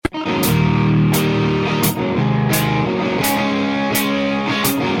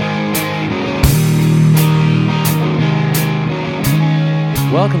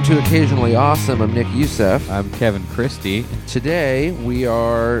Welcome to Occasionally Awesome. I'm Nick Youssef. I'm Kevin Christie. Today we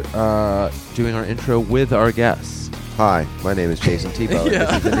are doing our intro with our guest. Hi, my name is Jayson Thibault.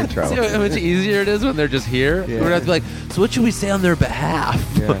 Yeah. This is an intro. See how much easier it is when they're just here? Yeah. We're going to have to be like, so what should we say on their behalf?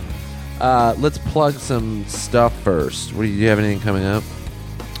 Yeah. Let's plug some stuff first. Do you have anything coming up?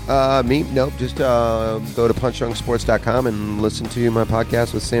 Me? Nope. Just go to punchdrunksports.com and listen to my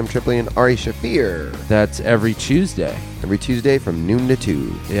podcast with Sam Tripoli and Ari Shafir. That's every Tuesday. Every Tuesday from noon to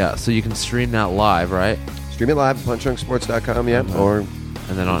 2. Yeah, so you can stream that live, right? Stream it live at punchdrunksports.com, yeah. Okay. Or And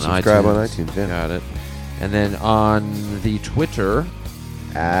then on subscribe iTunes. on iTunes, yeah. Got it. And then on the Twitter.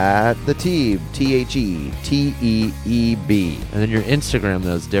 At the Teeb, T-H-E-T-E-E-B. And then your Instagram,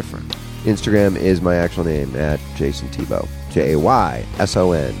 though, is different. Instagram is my actual name, at Jayson Thibault. Jayson-Thibault.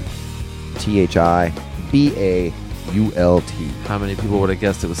 How many people would have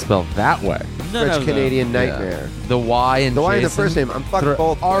guessed it was spelled that way? French Canadian nightmare. Yeah. The Y and The Y in the Jayson first name, I'm fucking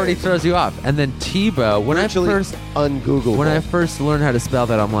both already ways. throws you off. And then Thibault, when I ungoogleable. first learned how to spell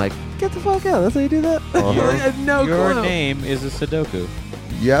that, I'm like, get the fuck out. That's how you do that? I had no Your clue. name is a Sudoku.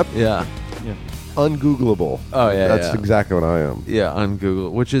 Yep. Yeah. Ungoogleable. Oh, yeah, That's yeah. exactly what I am. Yeah, on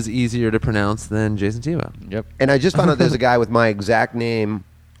Google, which is easier to pronounce than Jayson Thibault. Yep. And I just found out there's a guy with my exact name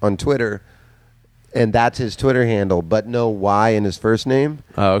on Twitter, and that's his Twitter handle, but no Y in his first name.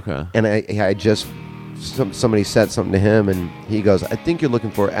 Oh, okay. And I just, somebody said something to him, and he goes, I think you're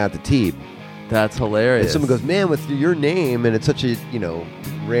looking for at the Teeb. That's hilarious. And someone goes, man, with your name, and it's such a,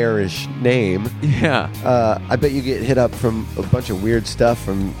 rare-ish name, yeah. I bet you get hit up from a bunch of weird stuff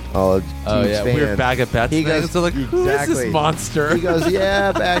from all of Teeb's fans. Weird bag of bets. He things. goes, So like, who is this monster? He goes,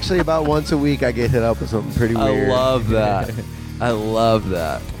 yeah, but actually about once a week I get hit up with something pretty weird. I love that. I love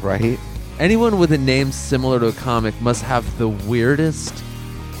that. Right? Anyone with a name similar to a comic must have the weirdest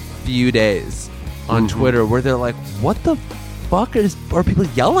few days on Twitter where they're like, what the fuck are people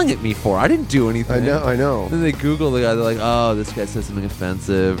yelling at me for? I didn't do anything. I know. Then they Google the guy, they're like, oh, this guy said something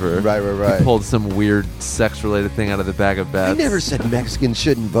offensive, or Right. he pulled some weird sex-related thing out of the bag of bets. I never said Mexicans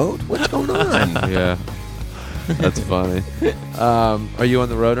shouldn't vote. What's going on? Yeah. That's funny. Are you on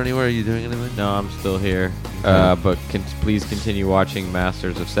the road anywhere? Are you doing anything? No, I'm still here. But please continue watching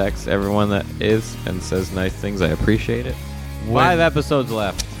Masters of Sex. Everyone that is and says nice things, I appreciate it. 5 episodes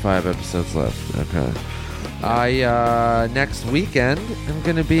left. 5 episodes left. Okay. Next weekend, I'm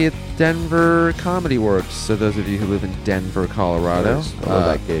going to be at Denver Comedy Works. So those of you who live in Denver, Colorado. Nice. I love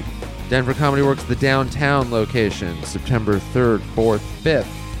that gig. Denver Comedy Works, the downtown location, September 3rd, 4th, 5th.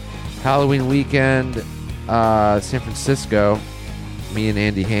 Halloween weekend, San Francisco. Me and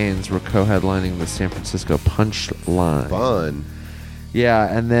Andy Haynes were co-headlining the San Francisco Punchline. Fun. Yeah,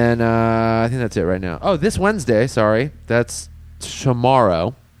 and then I think that's it right now. Oh, this Wednesday, sorry. That's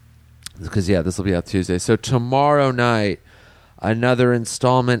tomorrow. Because, this will be out Tuesday. So tomorrow night, another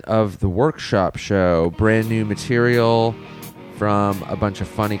installment of the workshop show. Brand new material from a bunch of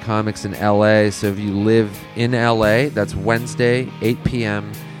funny comics in L.A. So if you live in L.A., that's Wednesday, 8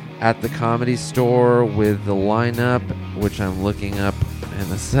 p.m. at the Comedy Store with the lineup, which I'm looking up in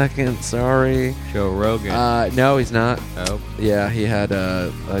a second. Sorry. Joe Rogan. No, he's not. Oh. Yeah, he had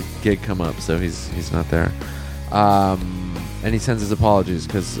a gig come up, so he's not there. And he sends his apologies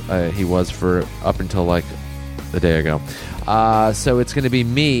because he was for up until like a day ago. So it's going to be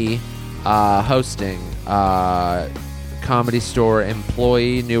me hosting. Comedy Store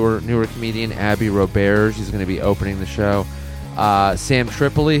employee, newer comedian Abby Robert. She's going to be opening the show. Sam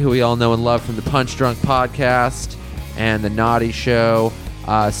Tripoli, who we all know and love from the Punch Drunk podcast and the Naughty Show.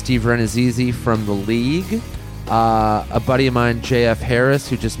 Steve Renazizi from The League. A buddy of mine, JF Harris,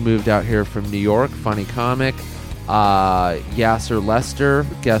 who just moved out here from New York, funny comic. Yasser Lester,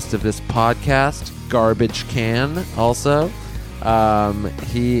 guest of this podcast. Garbage Can, also.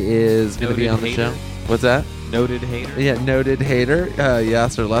 He is going to be on the show. What's that? Noted hater. Yeah, noted hater.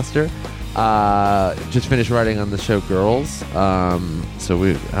 Yasser Lester. Just finished writing on the show Girls. So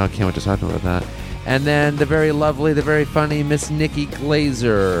I can't wait to talk about that. And then the very lovely, the very funny Miss Nikki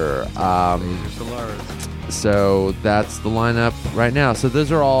Glazer. So that's the lineup right now. So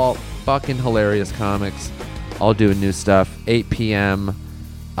those are all fucking hilarious comics. All doing new stuff. 8 p.m.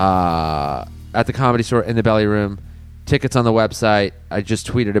 At the Comedy Store in the Belly Room. Tickets on the website. I just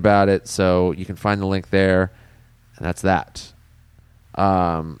tweeted about it, so you can find the link there. And that's that.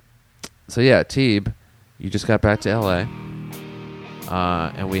 So yeah, Teeb, you just got back to L.A.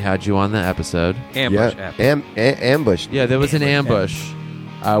 And we had you on the episode. Ambush. Ambush. Yeah, there was an ambush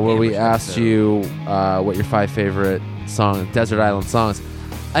where we asked you what your 5 favorite Desert Island songs.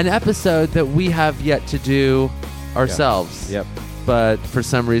 An episode that we have yet to do ourselves. Yep. but for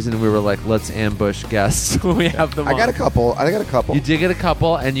some reason we were like, let's ambush guests when we have them I got a couple. You did get a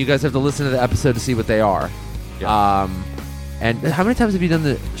couple, and you guys have to listen to the episode to see what they are. Yeah. And how many times have you done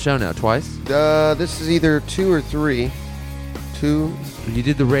the show now? Twice? This is either 2 or 3. 2. You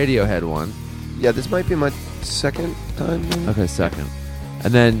did the Radiohead one. Yeah, this might be my second time. Maybe? Okay, second.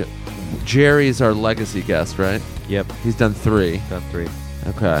 And then Jerry's our legacy guest, right? Yep. He's done 3. Done 3.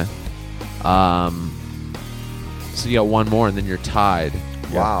 Okay. So you got one more, and then you're tied.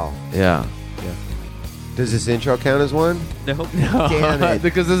 Wow. Yeah. Does this intro count as one? Nope. Damn it.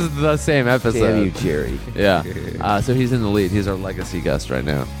 Because this is the same episode. Damn you, Jerry. Yeah. So he's in the lead. He's our legacy guest right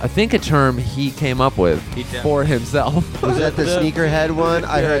now. I think a term he came up with for himself. Was that the sneakerhead one?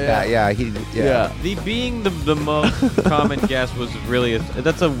 I heard that. Yeah. Yeah. The being the most common guess was really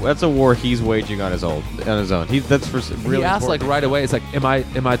that's a war he's waging on his own. That's for really. He asked like right away. It's like, am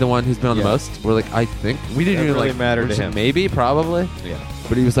I the one who's been on the most? We're like, I think we didn't That even really like matter to we're just him. Maybe, probably. Yeah.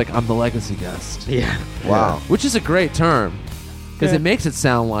 But he was like, I'm the legacy guest. Yeah. Wow. Which is a great term because Yeah. it makes it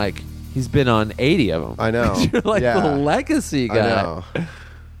sound like he's been on 80 of them. I know. You're like Yeah. the legacy I guy. know. He's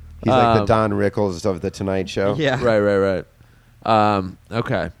like the Don Rickles of the Tonight Show. Yeah. Right.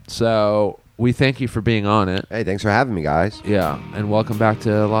 Okay. So we thank you for being on it. Hey, thanks for having me, guys. Yeah. And welcome back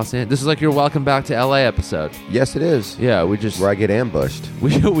to Los Angeles. This is like your welcome back to LA episode. Yes, it is. Yeah. We just Where I get ambushed.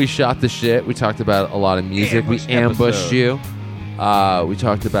 we shot the shit. We talked about a lot of music. Ambush We ambushed episode. you. We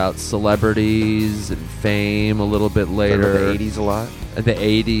talked about celebrities and fame a little bit later. The 80s a lot. The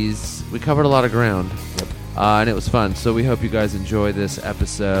 80s. We covered a lot of ground. Yep. And it was fun. So we hope you guys enjoy this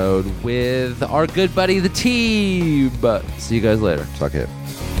episode with our good buddy, the Teeb. See you guys later. Suck it.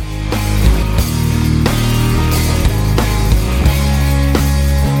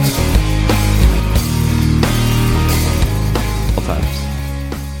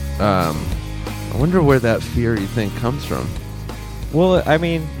 I wonder where that fear you think comes from. Well, I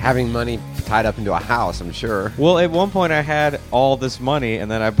mean, Having money tied up into a house, I'm sure. well, at one point I had all this money, and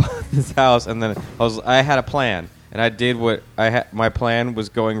then I bought this house, and then I had a plan, and I did what I had. My plan was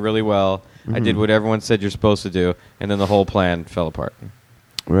going really well. I did what everyone said you're supposed to do, and then the whole plan fell apart.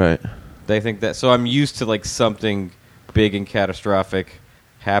 Right. They think that, so I'm used to like something big and catastrophic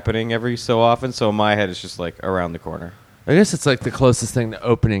happening every so often. So in my head, it's just like around the corner. I guess it's like the closest thing to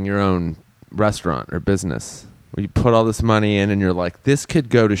opening your own restaurant or business, where you put all this money in and you're like, this could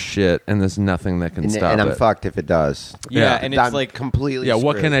go to shit, and there's nothing that can stop and I'm it. fucked if it does. Yeah, and it's I'm like completely Yeah,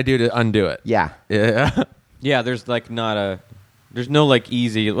 what screwed. can I do to undo it? Yeah. Yeah. yeah, there's like there's no like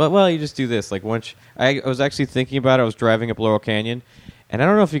easy. Well, you just do this. Like once I was actually thinking about it, I was driving up Laurel Canyon, and I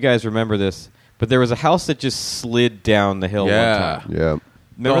don't know if you guys remember this, but there was a house that just slid down the hill one time. Yeah.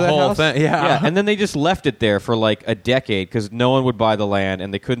 Remember The that whole house? thing, yeah. And then they just left it there for like a decade because no one would buy the land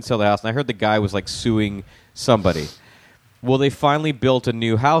and they couldn't sell the house. And I heard the guy was like suing somebody. Well, they finally built a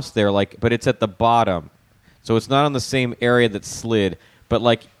new house there, but it's at the bottom, so it's not on the same area that slid. But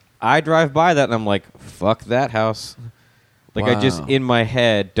like, I drive by that and I'm like, fuck that house. Like I just Wow. in my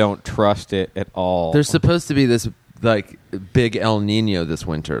head don't trust it at all. There's supposed to be this like big El Nino this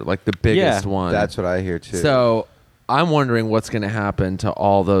winter, like the biggest one. That's what I hear too. So I'm wondering what's going to happen to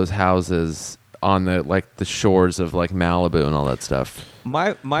all those houses on the shores of like Malibu and all that stuff.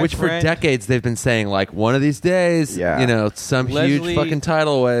 my Which friend, for decades they've been saying like one of these days, Yeah. some Leslie- huge fucking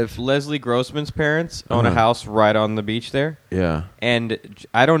tidal wave. Leslie Grossman's parents own a Uh-huh. house right on the beach there. Yeah. And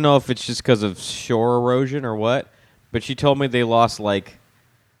I don't know if it's just because of shore erosion or what, but she told me they lost like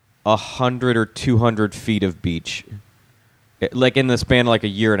 100 or 200 feet of beach, like in the span of like a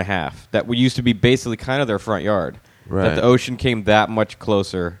year and a half. That used to be basically kind of their front yard. Right. That the ocean came that much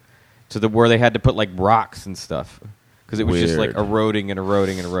closer to where they had to put like rocks and stuff because it was just like Weird. eroding and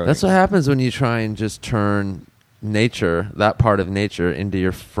eroding and eroding. That's what happens when you try and just turn that part of nature, into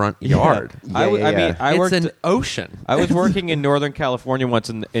your front yard. I mean, I it's worked. an ocean. I was working in Northern California once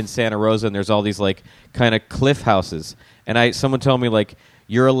in Santa Rosa, and there's all these like kind of cliff houses. And someone told me like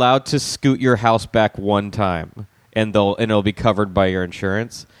you're allowed to scoot your house back one time, and it'll be covered by your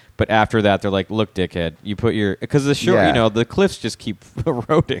insurance. But after that, they're like, "Look, dickhead, you put because the shore, Yeah. the cliffs just keep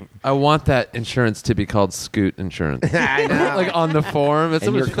eroding." I want that insurance to be called Scoot Insurance. I know. Like on the form, it's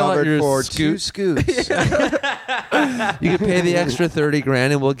and you're someone fill out covered your for Scoot. 2 scoots. You can pay the extra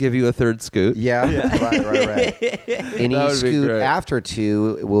 $30,000, and we'll give you a third Scoot. Yeah. Right. Any That would be scoot great. after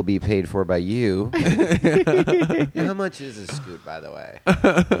 2 will be paid for by you. How much is a scoot, by the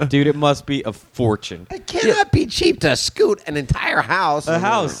way? Dude, it must be a fortune. It cannot be cheap to scoot an entire house. A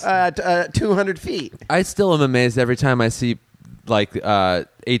house. 200 feet. I still am amazed every time I see like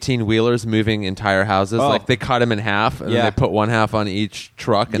 18-wheelers moving entire houses. Oh. Like they cut them in half, and then they put one half on each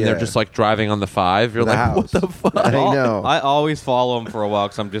truck, and they're just like driving on the 5. You're The like, house. what the fuck? I know. I always follow them for a while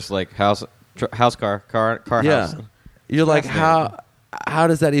because I'm just like house, car, Yeah. house. You're like, how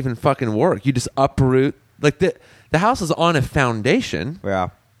does that even fucking work? You just uproot like the house is on a foundation. Yeah.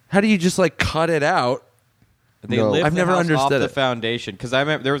 How do you just like cut it out? They No. lift I've the never house understood off the it. foundation because I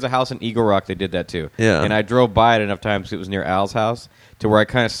remember there was a house in Eagle Rock. They did that too. Yeah. And I drove by it enough times because it was near Al's house to where I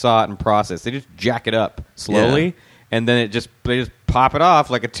kind of saw it in process. They just jack it up slowly, and then they just pop it off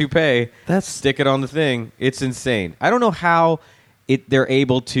like a toupee. Stick it on the thing. It's insane. I don't know how they're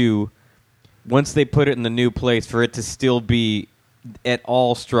able to, once they put it in the new place, for it to still be at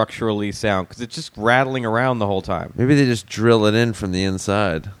all structurally sound because it's just rattling around the whole time. Maybe they just drill it in from the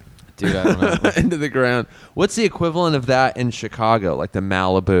inside. Dude, I don't know. Into the ground. What's the equivalent of that in Chicago? Like the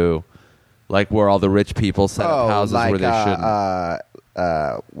Malibu, like where all the rich people set up houses like, where they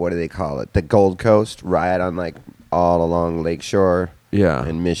shouldn't. what do they call it? The Gold Coast, right on like all along Lakeshore. Yeah.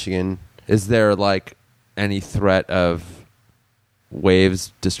 In Michigan. Is there like any threat of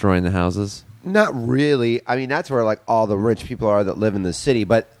waves destroying the houses? Not really. I mean, that's where like all the rich people are that live in the city.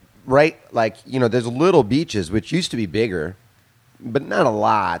 But right, like there's little beaches which used to be bigger, but not a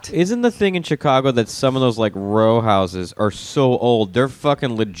lot. Isn't the thing in Chicago that some of those like row houses are so old they're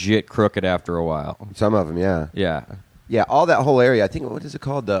fucking legit crooked after a while? Some of them, yeah. Yeah. All that whole area. I think what is it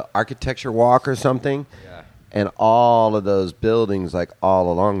called? The Architecture Walk or something. Yeah. And all of those buildings, like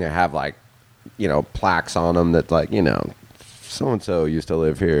all along there, have like plaques on them that like so and so used to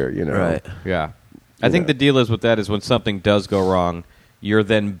live here. Right. Yeah. I think the deal is with that is when something does go wrong, you're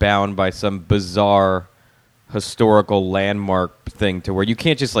then bound by some bizarre historical landmark thing to where you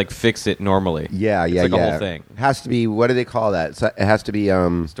can't just like fix it normally. Yeah, it's yeah, like yeah. a whole thing. It has to be. What do they call that? So it has to be.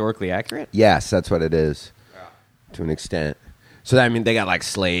 Historically accurate? Yes, that's what it is. To an extent. So I mean, they got like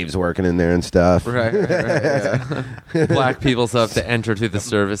slaves working in there and stuff. Right. Yeah. Black people still have to enter through the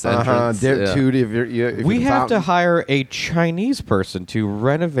service entrance. If We you're have to fountain- hire a Chinese person to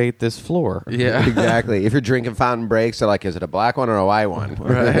renovate this floor. Yeah. Exactly. If you're drinking fountain breaks, they're like, is it a black one or a white one?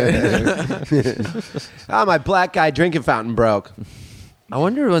 Oh, my black guy drinking fountain broke. I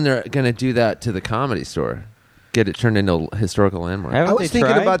wonder when they're going to do that to the Comedy Store. Get it turned into a historical landmark. Haven't I was they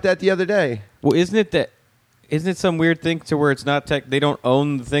thinking tried? about that the other day. Well, isn't it some weird thing to where it's not they don't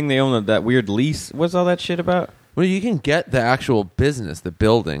own the thing, they own that weird lease? What's all that shit about? Well, you can get the actual business, the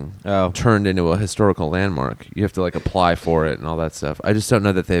building, turned into a historical landmark. You have to like apply for it and all that stuff. I just don't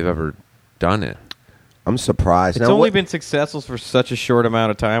know that they've ever done it. I'm surprised. It's only been successful for such a short amount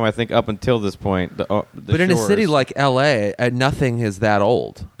of time. I think up until this point. But in a city like L.A., nothing is that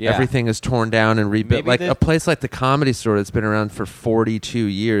old. Yeah. Everything is torn down and rebuilt. Maybe Like a place like the Comedy Store that's been around for 42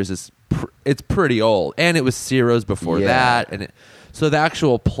 years is it's pretty old, and it was Ciro's before that, and so the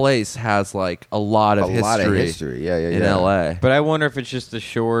actual place has like a lot of history. In L.A. But I wonder if it's just the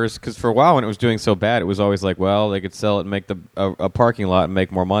shores, because for a while when it was doing so bad, it was always like, well, they could sell it and make a parking lot and make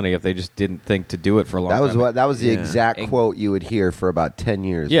more money if they just didn't think to do it for a long time. That was the exact quote you would hear for about 10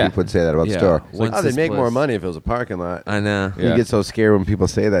 years. Yeah. People would say that about the store. Once They'd this make more place- money if it was a parking lot. I know. You get so scared when people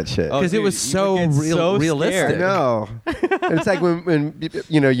say that shit. Because it was so realistic. I know. And it's like when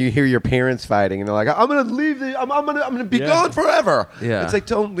you hear your parents fighting and they're like, I'm gonna leave I'm gonna be gone forever. Yeah. It's like,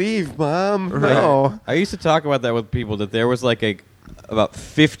 don't leave, Mom. Right. No. I used to talk about that with people, that there was like about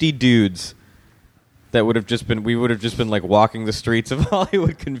 50 dudes that would have just been like walking the streets of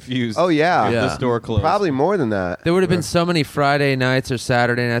Hollywood confused. Oh yeah. if the store closed. Probably more than that. There would have been so many Friday nights or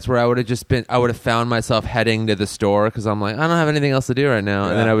Saturday nights where I would have found myself heading to the store because I'm like, I don't have anything else to do right now,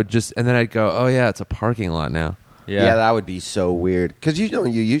 and then I'd go, oh yeah, it's a parking lot now. Yeah, that would be so weird. Because you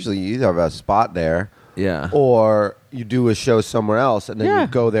usually either have a spot there, or you do a show somewhere else, and then you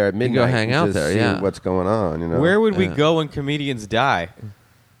go there at midnight. You go hang out and just there, see what's going on. Where would we go when comedians die?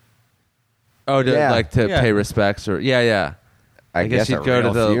 Oh, to pay respects or I guess you'd a go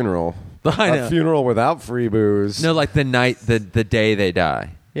to real the funeral. I know. A funeral without free booze. No, like the night, the day they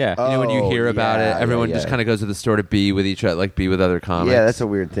die. Yeah. You know, when you hear about it, everyone just kind of goes to the store to be with each other, like be with other comics. Yeah, that's a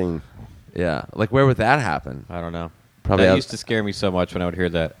weird thing. Yeah. Like, where would that happen? I don't know. Probably that used to scare me so much when I would hear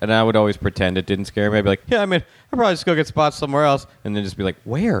that. And I would always pretend it didn't scare me. I'd be like, yeah, I mean, I'll probably just go get spots somewhere else. And then just be like,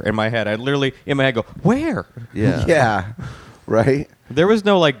 where? In my head. I'd literally, in my head, go, where? Yeah. Yeah. Right? There was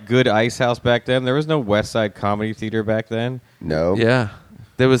no, like, good Ice House back then. There was no West Side Comedy Theater back then. No. Yeah.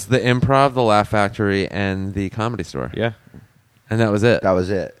 There was the Improv, the Laugh Factory, and the Comedy Store. Yeah. And that was it. That was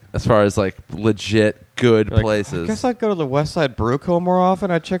it. As far as, like, legit good places. I guess I'd go to the West Side Brew Co. more often.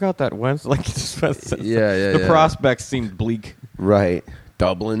 I'd check out that Wednesday. Like, Yeah. the prospects seemed bleak. Right.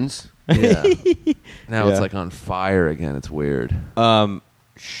 Dublin's. Yeah. Now Yeah. it's like on fire again. It's weird.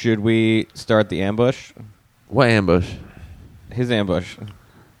 Should we start the ambush? What ambush? His ambush.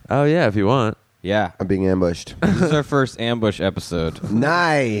 Oh yeah, if you want. Yeah. I'm being ambushed. This is our first ambush episode.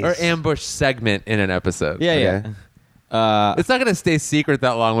 Nice. Or ambush segment in an episode. Yeah, Okay. yeah. It's not going to stay secret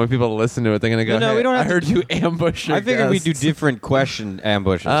that long when people listen to it. They're going to go, No, hey, we don't I have to heard you ambush your I figured we'd do guests." different question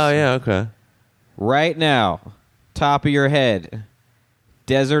ambushes. Oh, yeah, okay. Right now, top of your head,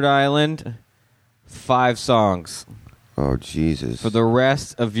 Desert Island, 5 songs Oh, Jesus. for the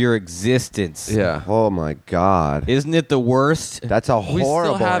rest of your existence. Yeah. Oh, my God. Isn't it the worst? That's a We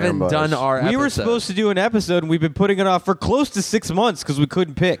horrible still haven't ambush. done our We were episode. supposed to do an episode, and we've been putting it off for close to 6 months because we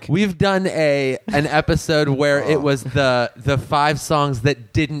couldn't pick. We've done an episode where it was the 5 songs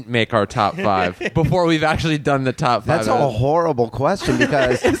that didn't make our top 5 before we've actually done the top 5. That's a horrible question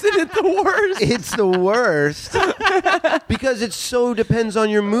because Isn't it the worst? it's the worst. Because it so depends on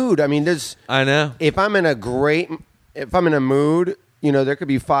your mood. I mean, I know. if I'm in a mood, there could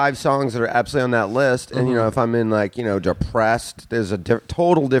be 5 songs that are absolutely on that list. And, if I'm in depressed, there's a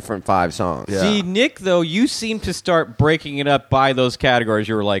total different 5 songs. Yeah. See, Nick, though, you seem to start breaking it up by those categories.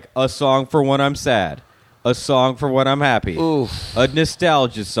 You were like, a song for when I'm sad, a song for when I'm happy, Oof. a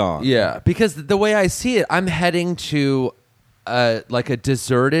nostalgia song. Yeah, because the way I see it, I'm heading to like a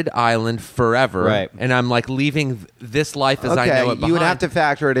deserted island forever. Right. And I'm like leaving this life as I Okay, know it behind. you would have to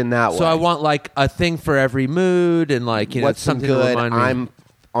factor it in that way. So I want like a thing for every mood and like, What's some something to good remind me. I'm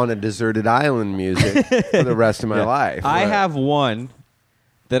on a deserted island music for the rest of my life. I Right. have one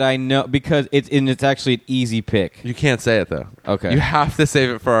that I know because it's actually an easy pick. You can't say it though. Okay. You have to save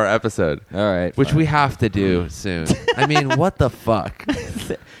it for our episode. All right. Which fine. we have to do soon. I mean, what the fuck?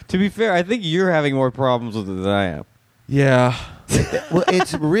 To be fair, I think you're having more problems with it than I am. Yeah. Well,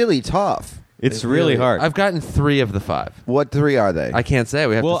 it's really tough. It's really hard. I've gotten 3 of the 5. What 3 are they? I can't say.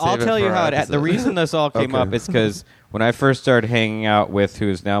 We have Well, to save I'll it tell for you our how episode. the reason this all came Okay. up is because when I first started hanging out with who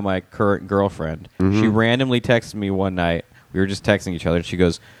is now my current girlfriend, she randomly texted me one night. We were just texting each other, and she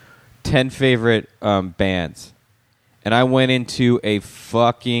goes, 10 favorite bands. And I went into a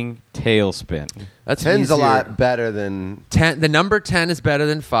fucking tailspin. That's 10's easier. a lot better than 10. The number 10 is better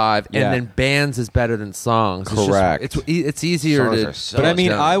than 5, Yeah. and then bands is better than songs. Correct. It's easier Songs to. are so But I mean,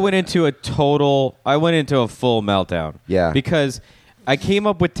 down. I went into a full meltdown. Yeah. Because I came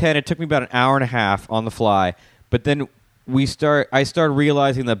up with 10. It took me about an hour and a half on the fly. But then I started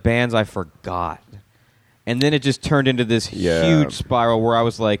realizing the bands I forgot. And then it just turned into this huge spiral where I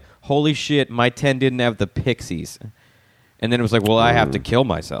was like, holy shit, my 10 didn't have the Pixies. And then it was like, well, I have to kill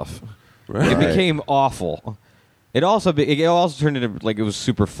myself. Right. It became awful. It also turned into like it was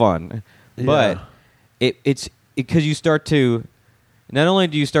super fun. But it's because you start to not only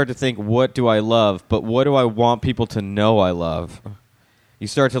do you start to think, what do I love, but what do I want people to know I love? You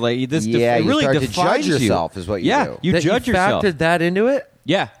start to like this. Yeah, it you really start to defines judge yourself is what you yeah, do. you That judge you yourself. factored that into it.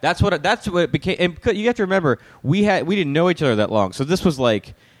 Yeah, that's what it became. And you have to remember, we didn't know each other that long, so this was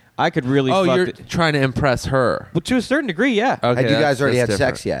like I could really. Oh, fuck you're it. trying to impress her. Well, to a certain degree, yeah. Okay, Had you guys already had that's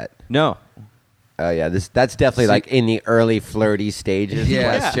sex different. yet? No, Yeah, that's definitely like in the early flirty stages.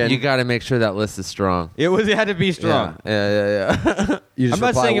 Yeah, Question. you got to make sure that list is strong. it had to be strong. Yeah. You just I'm not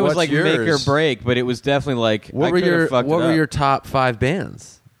reply, saying it was "What's like make or yours?" break, but it was definitely like What were your top 5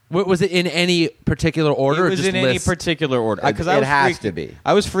 bands? What was it in any particular order? It or was just in any list? particular order. It has to be.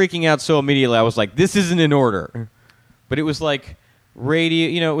 I was freaking out so immediately. I was like, "This isn't in order," but it was like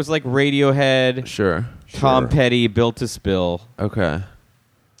radio. It was like Radiohead, Sure. Tom Petty, Built to Spill. Okay.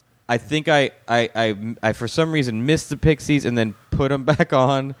 I think I for some reason missed the Pixies and then put them back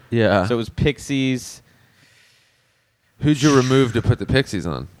on. Yeah. So it was Pixies. Who'd you remove to put the Pixies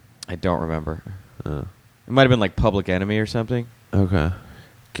on? I don't remember. It might have been like Public Enemy or something. Okay.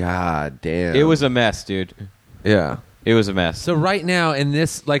 God damn. It was a mess, dude. Yeah. It was a mess. So right now in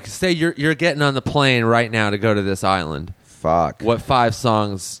this, like, say you're getting on the plane right now to go to this island. fuck. What 5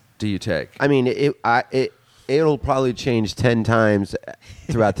 songs do you take? I mean, it'll probably change 10 times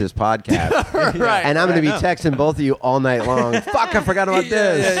throughout this podcast. Right. And I'm going to be texting both of you all night long. Fuck, I forgot about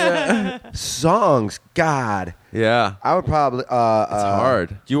this. Songs, God. Yeah. I would probably. It's hard.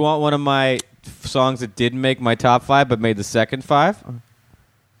 Do you want one of my songs that didn't make my top 5 but made the second 5?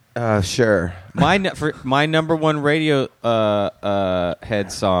 Sure. For my number one radio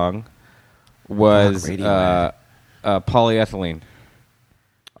head song was Radiohead. Polyethylene.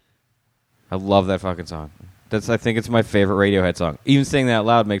 I love that fucking song. I think it's my favorite Radiohead song. Even saying that out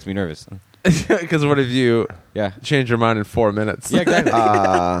loud makes me nervous. Because what if you Yeah. change your mind in 4 minutes? Yeah,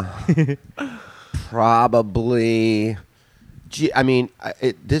 exactly. Probably. I mean,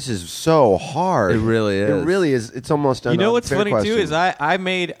 this is so hard. It really is. It really is. It's almost. You know what's unfair funny question. too is I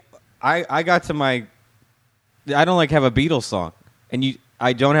made I got to my. I don't have a Beatles song, and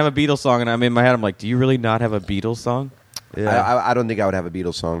I don't have a Beatles song, and I'm in my head. I'm like, do you really not have a Beatles song? Yeah. I don't think I would have a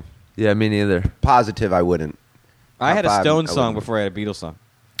Beatles song. Yeah, me neither. Positive, I wouldn't. I had a Top Stone five, I song wouldn't. before I had a Beatles song.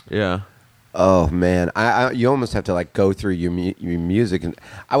 Yeah. Oh man, you almost have to like go through your music, and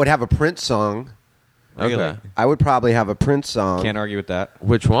I would have a Prince song. Really? Okay. I would probably have a Prince song. Can't argue with that.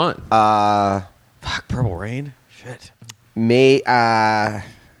 Which one? Fuck, Purple Rain. Shit.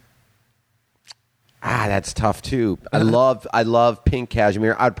 That's tough too. I love Pink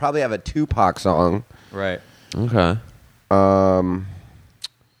Cashmere. I'd probably have a Tupac song. Right. Okay.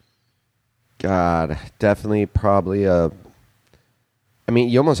 God, definitely probably a. I mean,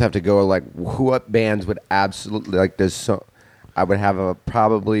 you almost have to go like what bands would absolutely like this song. I would have a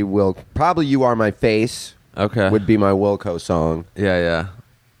probably You Are My Face. Okay. Would be my Wilco song. Yeah.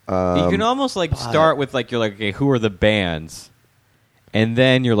 You can almost start with you're like, okay, who are the bands? And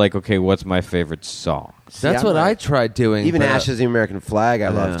then you're like, okay, what's my favorite song? That's what I tried doing. Even but- Ashes of the American Flag I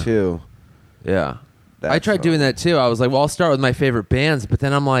love too. Yeah. That I tried song. doing that too. I was like, well, I'll start with my favorite bands, but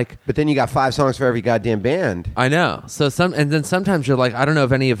then I'm like, But then you got 5 songs for every goddamn band. I know. So then sometimes you're like, I don't know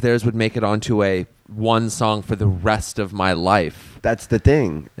if any of theirs would make it onto a one song for the rest of my life. That's the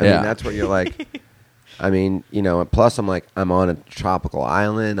thing. I Yeah. mean, that's where you're like. I mean, plus I'm like, I'm on a tropical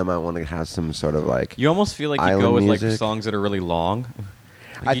island. I might want to have some sort of like. You almost feel like you Island go with music. songs that are really long.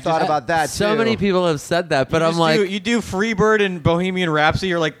 I you thought just- about that So too. many people have said that, but You I'm just like, you do Freebird and Bohemian Rhapsody.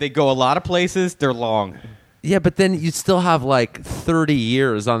 You're like, they go a lot of places. They're long. yeah, but then you still have like 30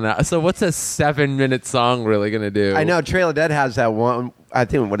 years on that. So what's a 7-minute song really going to do? I know Trail of Dead has that one. I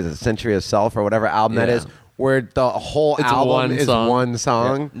think what is it, Century of Self or whatever album that Yeah. is, where the whole It's album one is song. one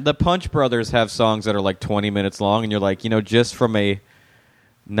song. The Punch Brothers have songs that are like 20 minutes long, and you're like, just from a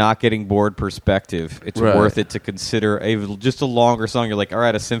not getting bored perspective, it's Right. worth it to consider just a longer song. You're like, all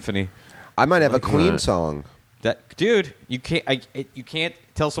right, a symphony. I might have a Queen Right. song. That dude, you can't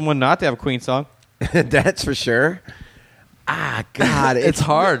tell someone not to have a Queen song. That's for sure. God, It's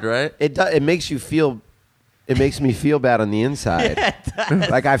hard, right? It makes you feel. It makes me feel bad on the inside.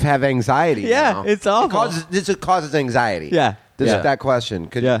 Like I have anxiety. Yeah, now. it's awful. This causes anxiety. Yeah. This Yeah. is that question.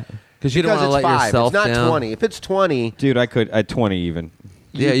 Because you don't want to let it's 5. yourself It's not down. 20. If it's 20, Dude, I'd 20 even.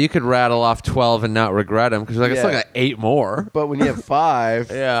 Yeah, you could rattle off 12 and not regret them because like, I still Yeah. got 8 more. but when you have 5,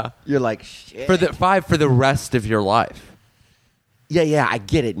 Yeah. you're like, shit. For the 5 for the rest of your life. Yeah, I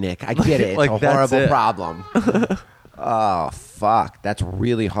get it, Nick. I get it. It's Like, a that's horrible it. problem. Oh, fuck. That's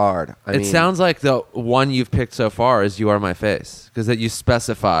really hard. I It mean, sounds like the one you've picked so far is You Are My Face because that you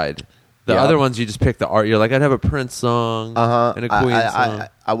specified. The Yeah. other ones you just picked the art. You're like, I'd have a Prince song and a Queen song.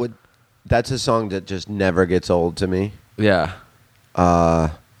 I would. That's a song that just never gets old to me. Yeah,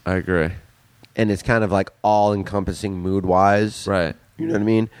 I agree. And it's kind of like all-encompassing mood-wise. Right. You know what I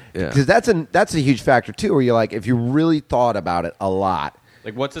mean? Yeah. Because that's a huge factor, too, where you're like, if you really thought about it a lot,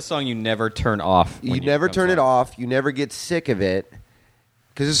 Like, what's a song you never turn off? you when never comes turn it on? off. You never get sick of it.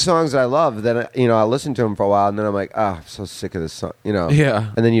 Because there's songs that I love that, I listen to them for a while, and then I'm like, I'm so sick of this song, Yeah.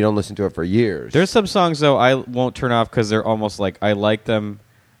 And then you don't listen to it for years. There's some songs though I won't turn off because they're almost like I like them.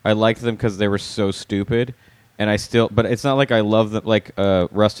 I liked them because they were so stupid, and but it's not like I love them. Like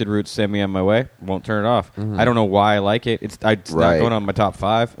Rusted Roots, Send Me On My Way, won't turn it off. I don't know why I like it. It's not Right. going on my top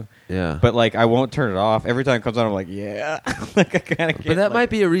 5. Yeah. But like I won't turn it off. Every time it comes on, I'm like, yeah. Like I kind of. But that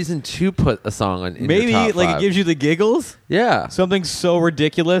might be a reason to put a song on. In maybe your top like 5. it gives you the giggles. Yeah. Something so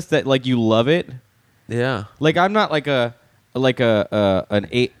ridiculous that like you love it. Yeah. Like I'm not like an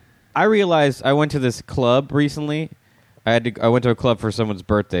 8. I realized I went to this club recently. I went to a club for someone's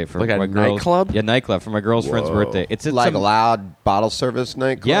birthday for Like a my girl's, nightclub? Yeah, nightclub for my girlfriend's Whoa. birthday. It's at like some, a loud bottle service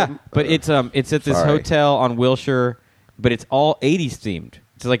nightclub? yeah, but it's at this Sorry. hotel on Wilshire, but it's all 80s themed.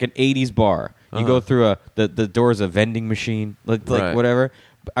 It's like an 80s bar. You go through the door's a vending machine, like Right. whatever.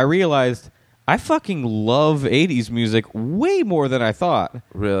 I realized I fucking love 80s music way more than I thought.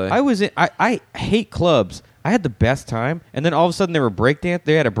 Really? I hate clubs. I had the best time, and then all of a sudden they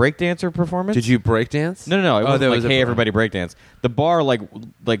had a breakdancer performance. Did you breakdance? No. It wasn't there like, was a hey, bar. everybody breakdance. The bar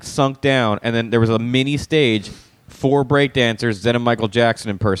like sunk down, and then there was a mini stage, 4 breakdancers, then a Michael Jackson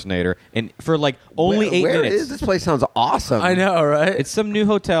impersonator, and for like only 8 Where minutes. is this place? Sounds awesome. I know, right? It's some new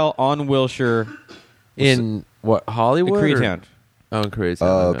hotel on Wilshire, in what, Hollywood? or- Koreatown. Oh, in Koreatown.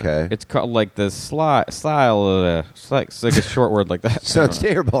 Oh, okay. It's called like the style. It's like a short word like that. Sounds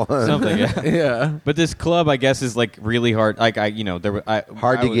terrible. Huh? Something. Yeah. Yeah. But this club, I guess, is like really hard. Like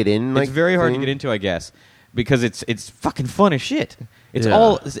Hard to get in, like, it's very hard to thing? get into, I guess, because it's fucking fun as shit. It's Yeah.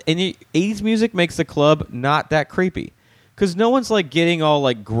 all and 80s music makes the club not that creepy because no one's like getting all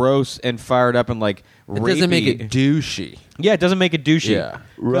like gross and fired up and like It doesn't make rapey. it douchey. Yeah, it doesn't make it douchey. Yeah. 'Cause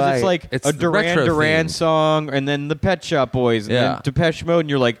Right. It's like It's a the Duran retro Duran theme. song, and then the Pet Shop Boys, and Yeah. then Depeche Mode, and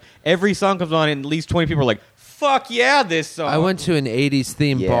you're like, every song comes on, and at least 20 people are like, fuck yeah, this song. I went to an 80s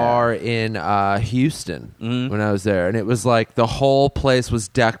theme Yeah. bar in Houston when I was there, and it was like the whole place was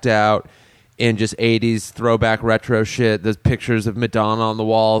decked out in just 80s throwback retro shit. There's pictures of Madonna on the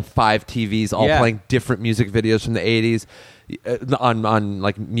wall, 5 TVs all Yeah. playing different music videos from the 80s on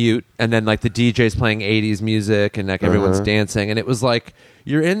like mute, and then like the DJ's playing 80s music, and like everyone's dancing, and it was like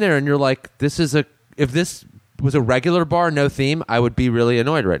you're in there and you're like, if this was a regular bar, no theme, I would be really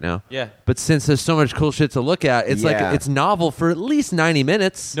annoyed right now. Yeah. But since there's so much cool shit to look at, it's like Yeah. it's novel for at least 90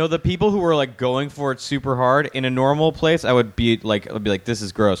 minutes. No, the people who were like going for it super hard in a normal place, I would be like, this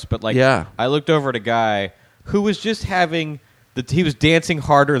is gross. But like, Yeah. I looked over at a guy who was just having he was dancing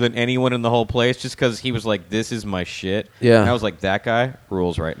harder than anyone in the whole place, just because he was like, this is my shit. Yeah. And I was like, that guy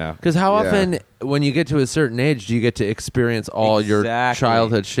rules right now. Because how Yeah. often, when you get to a certain age, do you get to experience all your Exactly.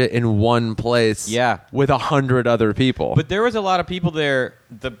 childhood shit in one place? Yeah. With 100 other people. But there was a lot of people there.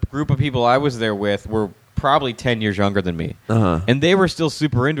 The group of people I was there with were probably 10 years younger than me. And they were still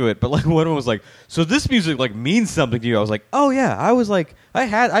super into it. But like one of them was like, so this music like means something to you. I was like, oh yeah. I was like,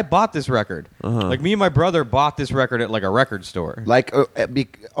 I bought this record. Like me and my brother bought this record at like a record store. Like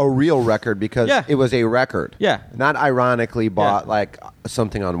a real record because Yeah. it was a record. Yeah. Not ironically bought like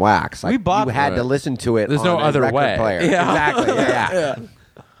something on wax. Like We bought- you had to Right. listen to it. There's on no a other record way. Player. Yeah. Exactly. Yeah.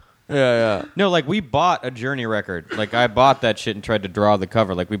 yeah. No, like we bought a Journey record. Like I bought that shit and tried to draw the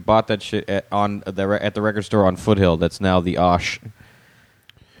cover. Like we bought that shit at the record store on Foothill. That's now the Osh.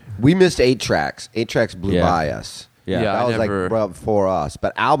 We missed 8 tracks. 8 tracks blew Yeah. by us. Yeah. Yeah. that I was never- like well, for us.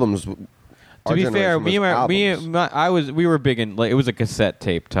 But albums. To our be fair, generation was albums. we were big in like it was a cassette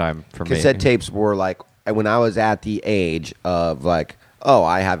tape time for me. Cassette tapes were like when I was at the age of like, oh,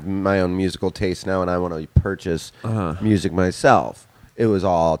 I have my own musical taste now, and I want to purchase music myself. It was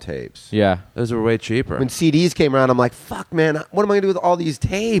all tapes. Yeah. Those were way cheaper. When CDs came around, I'm like, fuck, man, what am I going to do with all these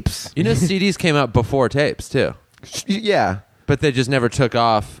tapes? You know, CDs came out before tapes, too. Yeah. But they just never took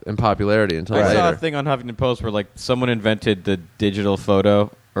off in popularity until I saw a later. thing on Huffington Post where like someone invented the digital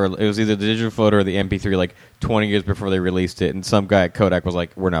photo, or it was either the digital photo or the MP3 like 20 years before they released it, and some guy at Kodak was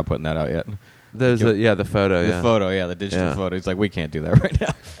like, "We're not putting that out yet." The photo, The photo, yeah, the digital Yeah. photo. He's like, "We can't do that right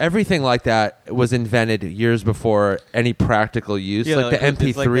now." Everything like that was invented years before any practical use. Yeah, like the like,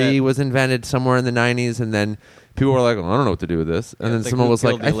 it's like MP3 that. was invented somewhere in the 90s, and then people were like, well, I don't know what to do with this. And Yeah, then it's like, someone who was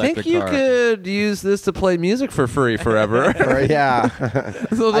like, killed the I think electric you car? could use this to play music for free forever. Or, yeah.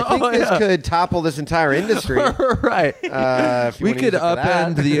 So, I think oh, this yeah. could topple this entire industry. right. If you We wanna could use it for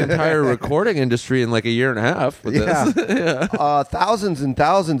upend that. the entire recording industry in like a year and a half with Yeah. this. Thousands and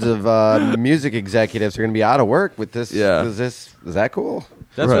thousands of music executives are going to be out of work with this. Yeah. Is that cool?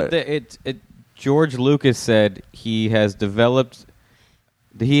 That's Right. what George Lucas said. He has developed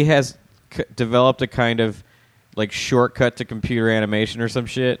a kind of like shortcut to computer animation or some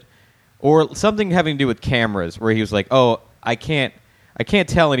shit, or something having to do with cameras, where he was like, "Oh, I can't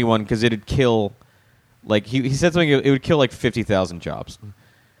tell anyone because it'd kill." Like he said something, it would kill like 50,000 jobs.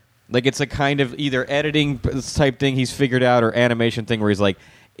 Like it's a kind of either editing type thing he's figured out or animation thing where he's like,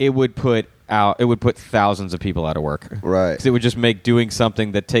 it would put thousands of people out of work. Right. 'Cause it would just make doing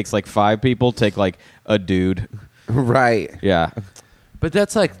something that takes like 5 people take like a dude. Right. Yeah. But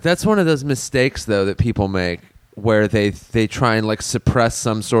that's one of those mistakes though that people make where they try and like suppress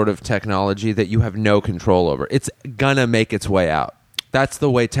some sort of technology that you have no control over. It's gonna make its way out. That's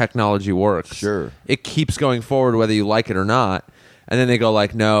the way technology works. Sure. It keeps going forward whether you like it or not. And then they go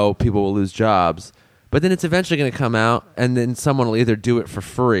like, no, people will lose jobs. But then it's eventually going to come out, and then someone will either do it for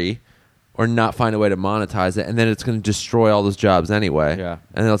free or not find a way to monetize it, and then it's going to destroy all those jobs anyway. Yeah.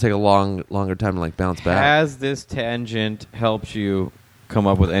 And it'll take a longer time to like bounce back. Has this tangent helped you come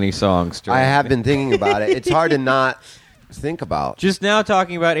up with any songs? I have been thinking about it. It's hard to not think about. Just now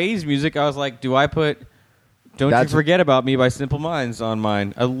talking about 80s music, I was like, do I put Don't That's- You Forget About Me by Simple Minds on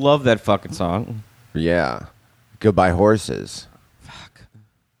mine? I love that fucking song. Yeah. Goodbye Horses. Fuck.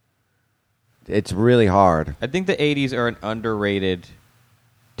 It's really hard. I think the 80s are an underrated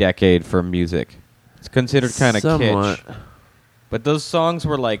decade for music. It's considered kind of Somewhat. kitsch. But those songs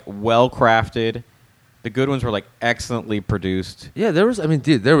were like well crafted. The good ones were like excellently produced. Yeah, there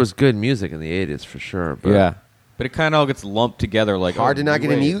was good music in the 80s for sure. But But it kind of all gets lumped together like Hard to not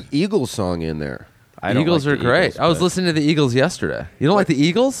get an wait. Eagles song in there. I The don't Eagles like are the great. Eagles, I was but- listening to the Eagles yesterday. You don't like the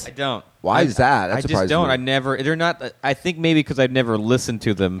Eagles? I don't. Why is that? That I just surprises don't. me. I never. They're not. I think maybe because I've never listened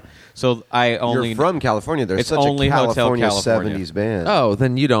to them, so I only. You're from California. There's It's such only a Hotel California California. 70s band. Oh,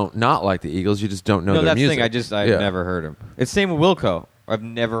 then you don't not like the Eagles. You just don't know No, their that's the music. thing. I've Yeah. never heard them. It's same with Wilco. I've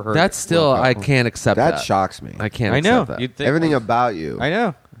never heard. That's still Wilco. I can't accept that. That shocks me. I can't. I know. accept that. You'd think- Everything about you. I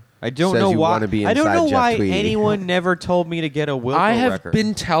know. I don't Says know you why. wanna be I don't inside know Jeff why Tweedy. anyone never told me to get a Wilco I have record.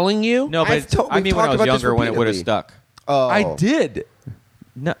 been telling you. No, but I've told- I we've mean when I talked was about this younger, when it would have repeatedly. stuck. Oh. I did.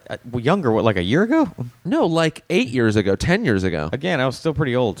 No, well, younger, what, like a year ago? No, like 8 years ago, 10 years ago. Again, I was still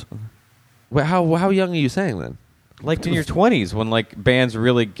pretty old. Well, how young are you saying then? Like in your 20s, when like bands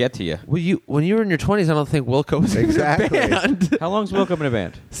really get to you. Well, when you were in your 20s, I don't think Wilco was Exactly. in a band. How long's Wilco been a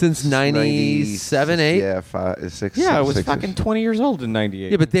band? Since 97, 8? Yeah, 5, 6. Yeah, I was 6 fucking 20 years old in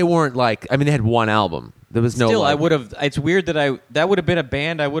 '98. Yeah, but they weren't like, I mean, they had one album. There was no Still, I like- would have. It's weird that that would have been a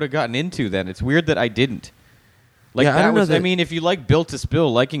band I would have gotten into. Then it's weird that I didn't. Like Yeah, I that don't know was. I that- mean, if you like Built to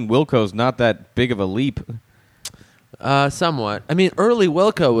Spill, liking Wilco's not that big of a leap. Somewhat. I mean, early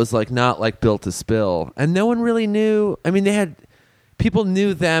Wilco was like not like Built to Spill, and no one really knew. I mean, they had people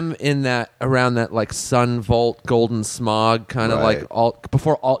knew them in that around that like Sun Volt, Golden Smog kind of Right. like alt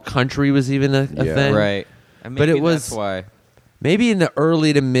before alt country was even a Yeah. thing, Right. And But maybe it was- that's why. Maybe in the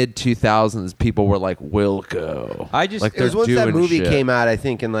early to mid 2000s, people were like Wilco. I just- like It was they're once that doing movie shit. came out, I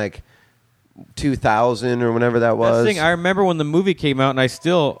think, in like 2000 or whenever that That's was. the thing. I remember when the movie came out, and I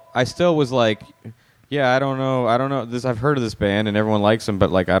still was like, yeah, I don't know. This I've heard of this band, and everyone likes them,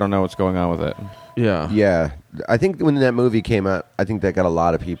 but like I don't know what's going on with it. Yeah, Yeah. I think when that movie came out, I think that got a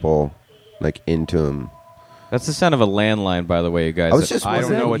lot of people like into him. That's the sound of a landline, by the way, you guys. I was just I don't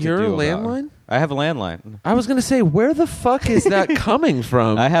wondering- know what to Your do. landline? About. I have a landline. I was gonna say, where the fuck is that coming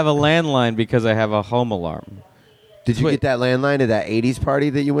from? I have a landline because I have a home alarm. Did you Wait. get that landline at that 80s party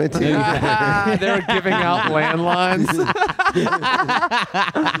that you went to? They were giving out landlines.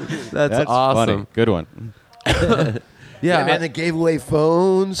 That's awesome. Funny. Good one. Yeah, Man, they gave away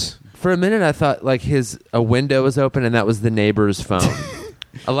phones. for a minute I thought like a window was open and that was the neighbor's phone.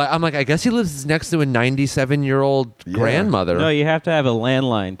 I'm like, I guess he lives next to a 97-year-old Yeah. grandmother. No, you have to have a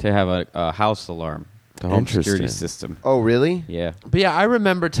landline to have a house alarm. The home security Interesting. system. Oh, really? Yeah. But yeah, I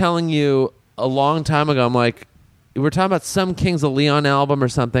remember telling you a long time ago. I'm like, we were talking about some Kings of Leon album or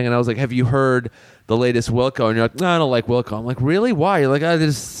something, and I was like, "Have you heard the latest Wilco?" And you're like, "No, I don't like Wilco." I'm like, "Really? Why?" You're like, "Oh, they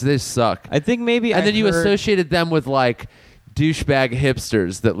suck." I think maybe. And then you heard, associated them with like douchebag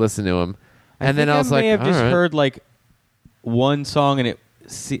hipsters that listen to him. And then I was like, may have all just right. heard like one song, and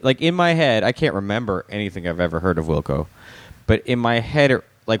like in my head, I can't remember anything I've ever heard of Wilco, but in my head,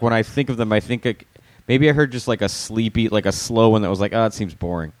 like when I think of them, I think maybe I heard just like a sleepy, like a slow one that was like, "Oh, it seems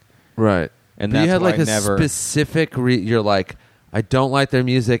boring." Right. And but you that's had why like I a never- specific. You're like, I don't like their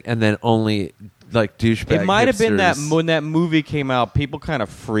music, and then only like douchebag. It might have been that hipsters. when that movie came out, people kind of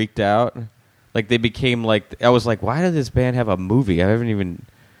freaked out. Like they became like, I was like, why did this band have a movie? I haven't even.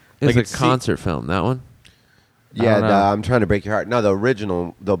 It's like a concert film. That one. Yeah, don't know. I'm trying to break your heart. No, the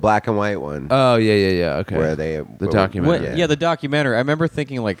original, the black and white one. Oh yeah. Okay. Where they the documentary. Yeah. The documentary. I remember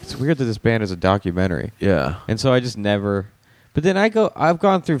thinking like, it's weird that this band is a documentary, Yeah. and so I just never. But then I've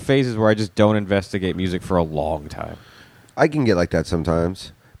gone through phases where I just don't investigate music for a long time. I can get like that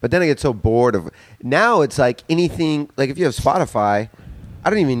sometimes, but then I get so bored of. Now it's like anything. Like if you have Spotify, I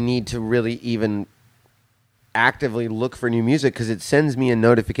don't even need to really even actively look for new music because it sends me a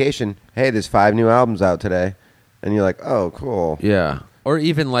notification. Hey, there's 5 new albums out today, and you're like, oh, cool. Yeah. Or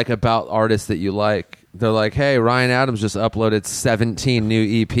even like about artists that you like. They're like, hey, Ryan Adams just uploaded 17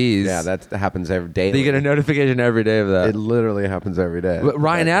 new EPs. Yeah, that happens every day. You get a notification every day of that. It literally happens every day. But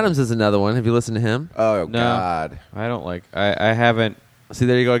Ryan Adams is another one. Have you listened to him? Oh No. God. I don't like. I haven't. See,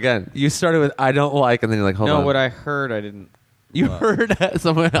 there you go again. You started with I don't like, and then you're like, hold no, on. what I heard, I didn't. You love. heard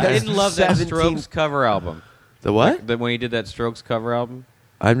someone. I didn't love that 17 Strokes cover album. The what? When he did that Strokes cover album,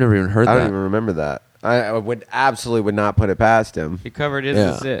 I've never even heard I that. don't even remember that. I would absolutely would not put it past him. he covered "Is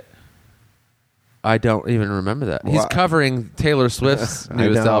Yeah. This It." I don't even remember that. He's Well, covering Taylor Swift's I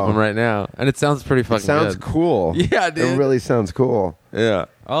newest know. album right now, and it sounds pretty It fucking sounds good. cool. Yeah, It dude. really sounds cool. Yeah.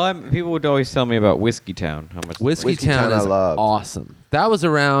 People would always tell me about Whiskey Town. How much Whiskey Town Town I is loved. awesome. That was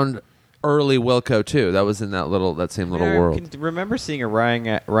around early Wilco too. That was in that same little I world. can remember seeing a Ryan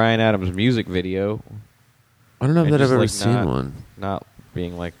Adams music video. I don't know if and I've just, ever like, seen not- one. Not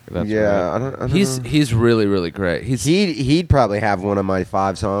being like that's yeah, right. I don't know. He's really really great. He'd probably have one of my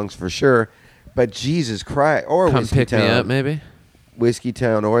 5 songs for sure. But Jesus Christ, or Come Whiskey Pick Town, Me Up, maybe. Whiskey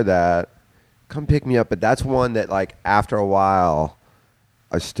Town, or that. Come Pick Me Up. But that's one that, like, after a while,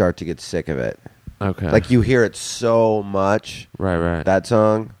 I start to get sick of it. Okay. Like you hear it so much. right. That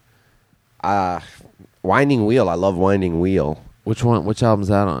song. Winding Wheel. I love Winding Wheel. Which one? Which album's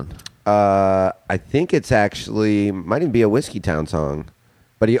that on? I think it's actually might even be a Whiskey Town song,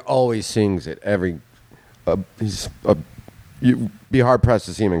 but he always sings it every. You'd be hard pressed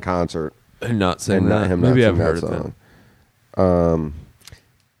to see him in concert And not saying and that. not him. Maybe not I've sing heard that of that. song.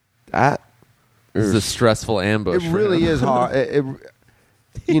 That This is a stressful ambush. it for really him. is hard.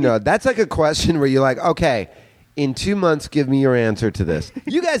 That's like a question where you're like, okay, in 2 months, give me your answer to this.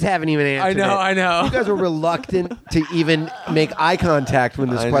 You guys haven't even answered it. I know. You guys are reluctant to even make eye contact when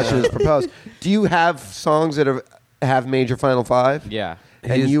this question is proposed. Do you have songs that have made your final five? Yeah.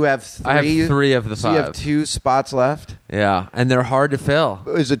 And you have three? I have 3 of the So you 5. have 2 spots left? Yeah, and they're hard to fill.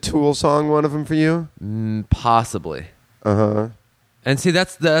 Is a Tool song one of them for you? Possibly. Uh-huh. And see,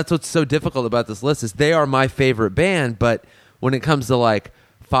 that's what's so difficult about this list is they are my favorite band, but when it comes to like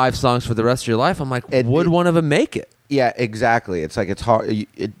 5 songs for the rest of your life, I'm like, would one of them make it? Yeah, exactly. It's like it's hard.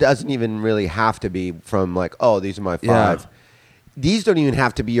 It doesn't even really have to be from like, oh, these are my 5. Yeah. These don't even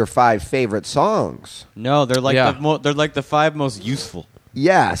have to be your 5 favorite songs. No, they're like Yeah. they're like the 5 most useful.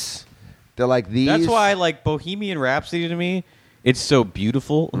 Yes. They're like these. That's why like Bohemian Rhapsody to me, it's so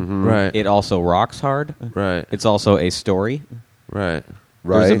beautiful. Right. It also rocks hard. Right. It's also a story. Right.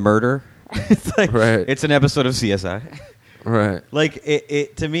 Right. There's a murder. It's like Right. it's an episode of CSI. Right. Like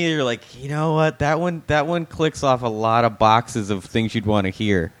it to me, you're like, you know what? That one clicks off a lot of boxes of things you'd want to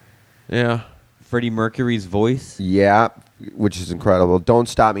hear. Yeah. Freddie Mercury's voice. Yeah, which is incredible. Don't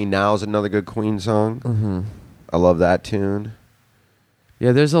Stop Me Now is another good Queen song. Mm-hmm. I love that tune.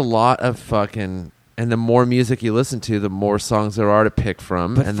 Yeah, there's a lot of fucking... And the more music you listen to, the more songs there are to pick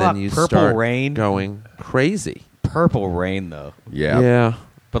from. But and fuck, then you Purple start Rain. going crazy. Purple Rain, though. Yeah.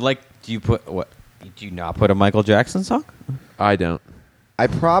 But like, do you not put a Michael Jackson song? I don't. I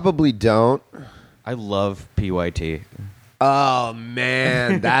probably don't. I love PYT. Oh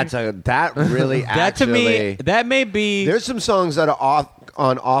man, that really That to me, that may be. There's some songs that are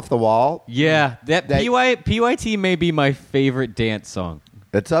off the wall. Yeah, that PYT may be my favorite dance song.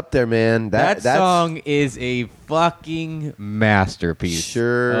 It's up there, man. That that's, song is a fucking masterpiece.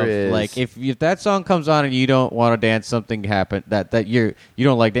 Sure is. Like if that song comes on and you don't want to dance, something happened that you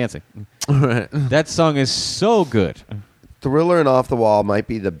don't like dancing. Right. That song is so good. Thriller and Off the Wall might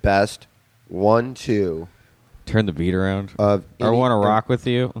be the best 1-2 Turn the beat around. of I want to rock with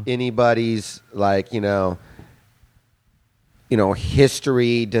you. anybody's like history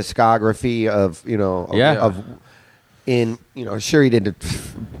discography of sure he did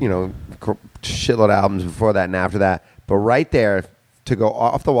shitload of albums before that and after that, but right there to go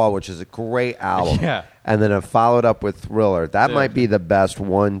Off the Wall, which is a great album, Yeah. and then followed up with Thriller, that Dude. might be the best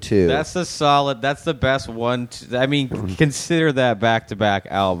 1-2. That's the best one. I mean, consider that back-to-back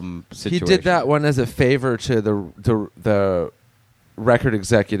album situation. He did that one as a favor to the record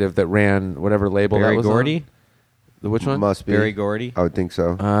executive that ran whatever label Barry that was Gordy? on. The which one? Must be Barry Gordy. I would think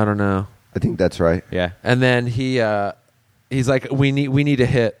so. I don't know. I think that's right. Yeah. And then he's like, we need a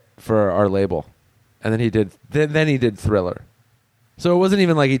hit for our label, and then he did Thriller. So it wasn't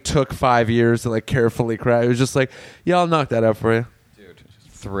even like he took 5 years to like carefully craft. It was just like, yeah, I'll knock that out for you. Dude,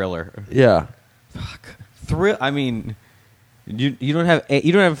 Thriller. Yeah. I mean, you don't have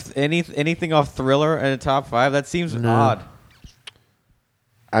anything off Thriller in the top 5. That seems odd.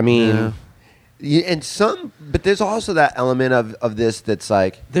 I mean, but there's also that element of this that's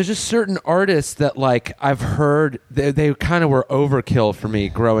like, There's just certain artists that like I've heard they kind of were overkill for me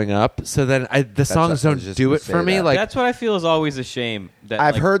growing up. So then the songs I don't was just do gonna it say for me. that. Like That's what I feel is always a shame. That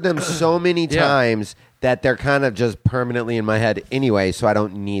I've heard them so many Yeah. times that they're kind of just permanently in my head anyway, so I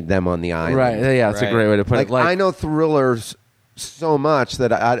don't need them on the island. right, yeah, that's a Right. great way to put Like, it. Like I know Thrillers so much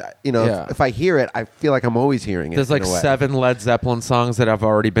that Yeah. if I hear it, I feel like I'm always hearing it. there's like in a way. 7 Led Zeppelin songs that have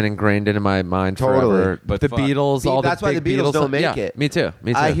already been ingrained into my mind Totally. forever. But the fuck. Beatles, all That's the why big the Beatles don't songs- make yeah, it. Me too.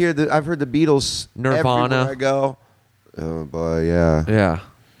 I've heard the Beatles Nirvana. everywhere I go. Oh boy, yeah. Yeah.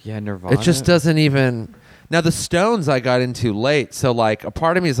 Yeah, Nirvana. It just doesn't even. Now the Stones I got into late, so like a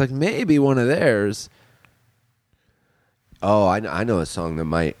part of me is like maybe one of theirs. Oh, I know a song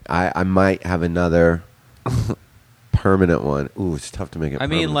that I might have another permanent one. Ooh, it's tough to make it. I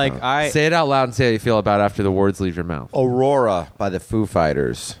mean, permanent, like though. Say it out loud and say how you feel about it after the words leave your mouth. Aurora by the Foo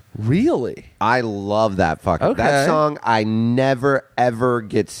Fighters. Really? I love that fucking Okay. that song. I never ever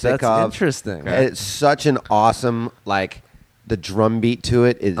get sick That's of. interesting. It's such an awesome the drum beat to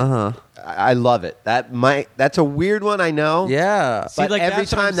it is. I love it. That's a weird one, I know. Yeah. But like, every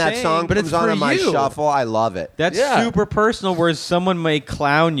that's what I'm time that saying. song But comes it's for on my you. shuffle, I love it. That's Yeah. super personal. Whereas someone may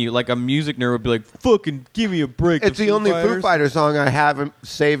clown you, like a music nerd would be like, "Fucking give me a break." It's the only Foo Fighters. Fighters song I have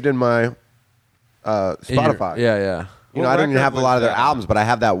saved in my Spotify. Yeah. You know, I don't even have a lot of their albums, but I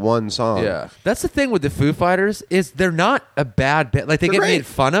have that one song. Yeah, that's the thing with the Foo Fighters is they're not a bad band. Like they get made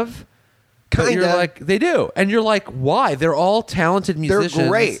fun of. But you're like they do, and you're like, why? They're all talented musicians. They're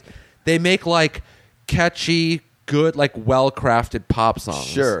great. They make like catchy, good, like well-crafted pop songs.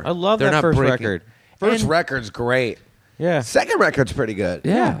 Sure, I love They're that not first breaking. record. First record's great. Yeah. Second record's pretty good.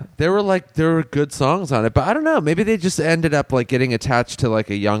 Yeah, there were good songs on it, but I don't know. Maybe they just ended up like getting attached to like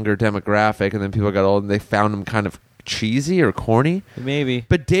a younger demographic, and then people got old and they found them kind of cheesy or corny. Maybe.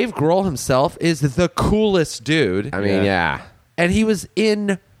 But Dave Grohl himself is the coolest dude. I mean, yeah. And he was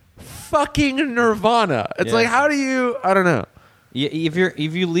in fucking Nirvana. It's like, how do you? I don't know. Yeah, if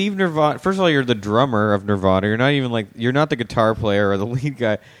you leave Nirvana, first of all, you're the drummer of Nirvana. You're not the guitar player or the lead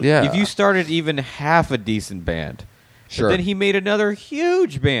guy. Yeah. If you started even half a decent band, Sure. but then he made another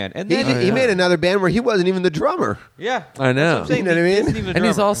huge band, and then He made another band where he wasn't even the drummer. yeah, I know. That's what I'm saying. You know what I He mean? isn't even the And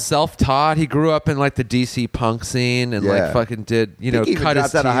he's drummer. all self-taught. He grew up in like the DC punk scene and like fucking did, I think he even cut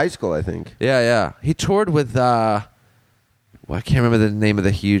his dropped out of teeth. high school, I think. Yeah. He toured with well, I can't remember the name of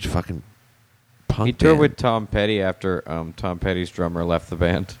the huge fucking punk He toured band. with Tom Petty after Tom Petty's drummer left the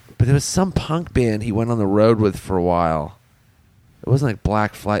band. But there was some punk band he went on the road with for a while. It wasn't like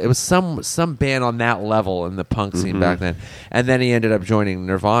Black Flag. It was some band on that level in the punk scene back then. And then he ended up joining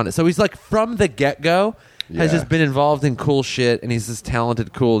Nirvana. So he's like from the get-go has just been involved in cool shit, and he's this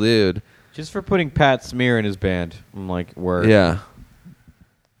talented, cool dude. Just for putting Pat Smear in his band. I'm like, word. Yeah.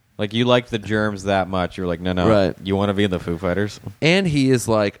 Like, you liked the Germs that much. You're like, no. Right. You want to be in the Foo Fighters? And he is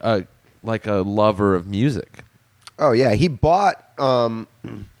like a lover of music. Oh, yeah. He bought,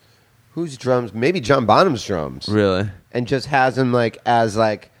 whose drums? Maybe John Bonham's drums. Really? And just has them like as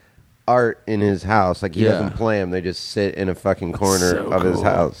like art in his house. Like he doesn't play them; they just sit in a fucking corner so of his cool.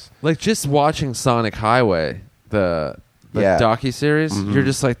 house. Like just watching Sonic Highway, the docuseries, you're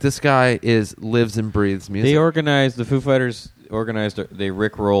just like, this guy lives and breathes music. The Foo Fighters they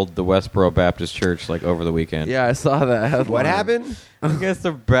rickrolled the Westboro Baptist Church like over the weekend. Yeah, I saw that headline. What happened? I guess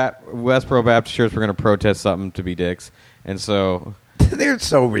the Westboro Baptist Church were going to protest something to be dicks. And so They're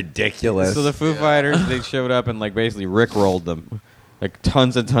so ridiculous. the Foo Fighters, they showed up and like basically rickrolled them. Like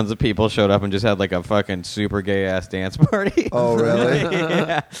tons and tons of people showed up and just had like a fucking super gay ass dance party. Oh, really?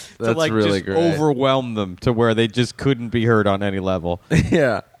 Yeah. That's to like really just great. overwhelm them to where they just couldn't be heard on any level.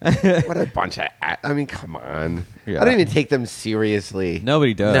 Yeah. What a bunch of... I mean, come on. Yeah. I don't even take them seriously.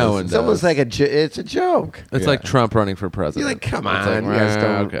 Nobody does. No one It's does. almost like it's a joke. It's Yeah. like Trump running for president. You're like, come It's on, like, you guys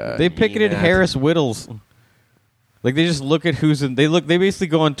don't- okay. They picketed Harris Whittles. Like they just look at who's in. They basically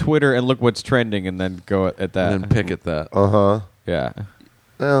go on Twitter and look what's trending, and then go at that. and then pick at that. Uh-huh. Yeah.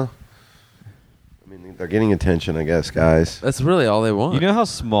 Well, I mean, they're getting attention, I guess, guys. That's really all they want. You know how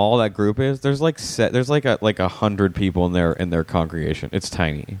small that group is? There's like 100 people in their congregation. It's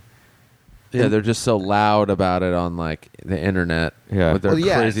tiny. Yeah, they're just so loud about it on like the internet. Yeah. With their Well,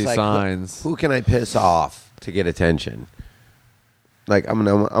 yeah, crazy it's like, signs. Who can I piss off to get attention? Like, I'm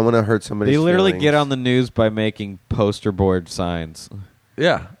gonna hurt somebody's They literally feelings. get on the news by making poster board signs.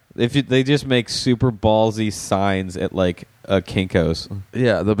 Yeah. They just make super ballsy signs at like Kinko's.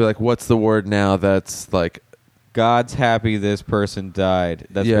 Yeah, they'll be like, what's the word now that's like, God's happy this person died.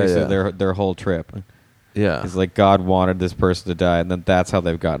 That's basically their whole trip. yeah. It's like God wanted this person to die, and then that's how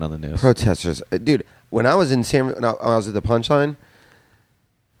they've gotten on the news. Protesters. Dude, when I was in when I was at the Punchline,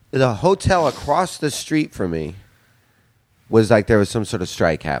 the hotel across the street from me was like there was some sort of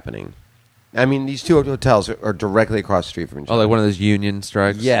strike happening. I mean, these two hotels are directly across the street from each Oh, other. like one of those union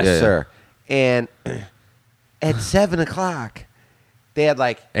strikes? Yes, Yeah, yeah. sir. And at 7 o'clock, they had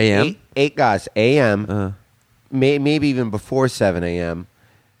like AM? eight guys, AM, maybe even before 7 a.m.,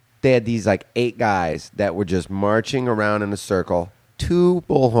 they had these like 8 guys that were just marching around in a circle, 2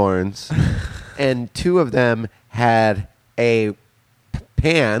 bullhorns, and 2 of them had a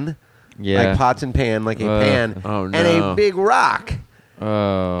pan, like pots and pan, like a pan, oh, and no. a big rock.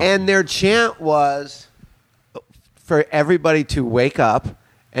 Oh. And their chant was for everybody to wake up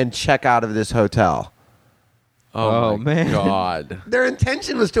and check out of this hotel. Oh, Oh, my man. God. Their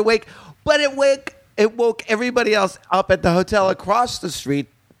intention was to wake, but it woke everybody else up at the hotel across the street.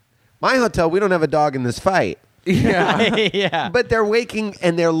 My hotel, we don't have a dog in this fight. Yeah. Yeah. But they're waking,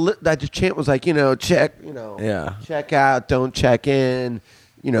 and that chant was like, check, Yeah. check out, don't check in.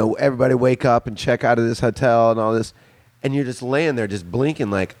 Everybody wake up and check out of this hotel and all this. And you're just laying there, just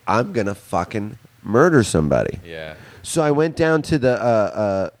blinking, like, I'm going to fucking murder somebody. Yeah. So I went down to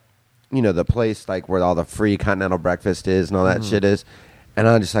the, the place like where all the free continental breakfast is and all that shit is, and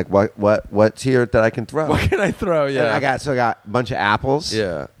I'm just like, what's here that I can throw? What can I throw? And Yeah. I got a bunch of apples.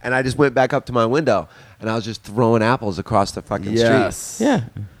 Yeah. And I just went back up to my window, and I was just throwing apples across the fucking street. Yes. Yeah.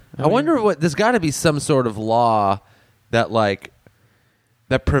 I wonder there's got to be some sort of law that like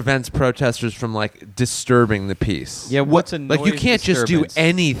that prevents protesters from like disturbing the peace. Yeah, what's a like you can't just do disturbance?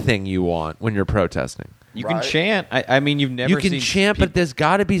 anything you want when you're protesting. You Right. can chant. I mean, you've never You can seen chant, but there's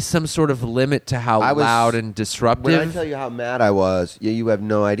got to be some sort of limit to how I was- loud and When I disruptive. tell you how mad I was, yeah, you have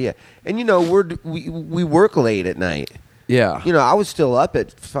no idea. And you know, we work late at night. Yeah. You know, I was still up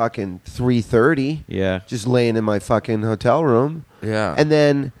at fucking 3:30. Yeah. Just laying in my fucking hotel room. Yeah. And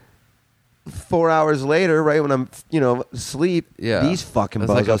then 4 hours later, right when I'm, asleep, Yeah. these fucking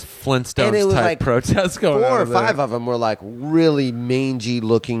It's like a bozos. And it Flintstones was type like protest going 4 on or over there. 5 of them were like really mangy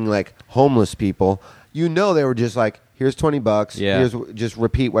looking, like homeless people. You know, they were just like, here's $20. Yeah. Here's just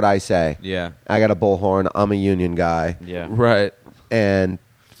repeat what I say. Yeah. I got a bullhorn. I'm a union guy. Yeah. Right. And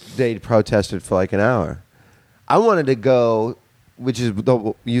they protested for like an hour. I wanted to go, which is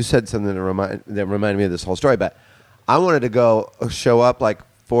you said something that reminded me of this whole story, but I wanted to go show up like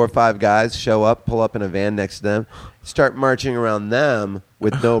 4 or 5 guys show up, pull up in a van next to them, start marching around them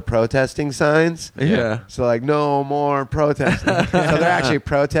with no protesting signs. Yeah. So like no more protesting. So they're actually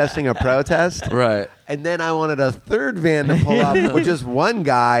protesting a protest. Right. And then I wanted a third van to pull up with just one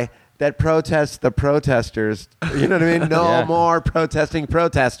guy that protests the protesters. You know what I mean? No Yeah. more protesting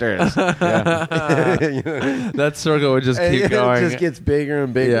protesters. That circle would just keep It going. just gets bigger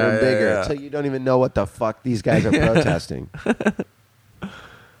and bigger Yeah, and yeah, bigger yeah. until you don't even know what the fuck these guys are protesting.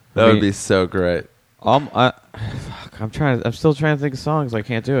 That would be so great. I'm still trying to think of songs. I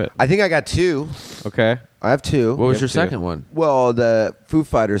can't do it. I think I got 2. Okay. I have 2. What was Yep, your too. second one? Well, the Foo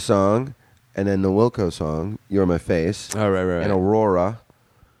Fighters song, and then the Wilco song, "You're My Face," Oh, right. and Aurora.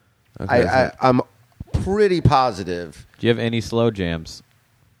 Okay, I'm pretty positive. Do you have any slow jams?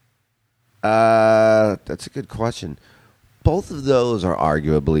 That's a good question. Both of those are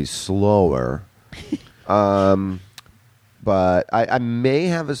arguably slower. But I may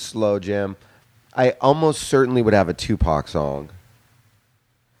have a slow jam. I almost certainly would have a Tupac song.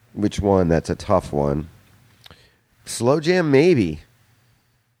 Which one? That's a tough one. Slow jam, maybe.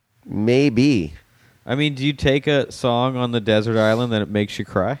 Maybe. I mean, do you take a song on the desert island that it makes you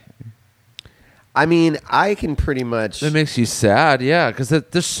cry? I mean, I can pretty much... It makes you sad, yeah, because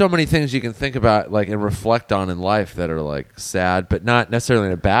there's so many things you can think about, like, and reflect on in life that are like sad, but not necessarily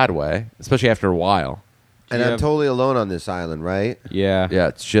in a bad way, especially after a while. And you I'm have- totally alone on this island, right? Yeah. Yeah,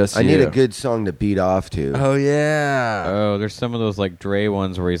 it's just I need you. a good song to beat off to. Oh yeah. Oh, there's some of those like Dre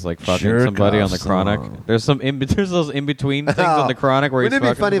ones where he's like fucking Jerk somebody off on the Chronic. song. There's those in between things on the Chronic where he's Wouldn't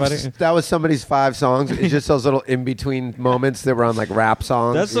it be fucking funny somebody. if that was somebody's 5 songs? It's just those little in-between moments that were on like rap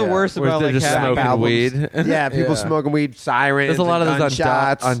songs. That's the worst Where about they're like just having smoking albums. weed. Yeah, people smoking weed, sirens. There's a lot of and those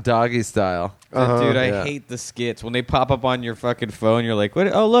gunshots. on Doggy Style. Dude, I Yeah. hate the skits when they pop up on your fucking phone. You're like,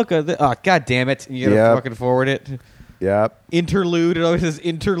 what? Oh, look! Oh, god damn it! And you gotta Yep. fucking forward it. Yep. Interlude. It always says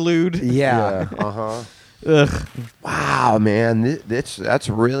interlude. Yeah. Uh-huh. Ugh. Wow, man, that's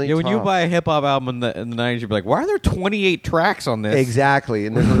really Yeah, when you tough. buy a hip hop album in the 90s, you'd be like, why are there 28 tracks on this? Exactly,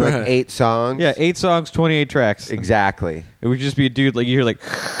 and there's only like 8 songs. Yeah, 8 songs, 28 tracks. Exactly. It would just be a dude like you hear like,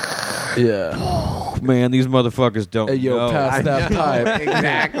 Yeah. man, these motherfuckers don't Hey, yo, know. pass that pipe.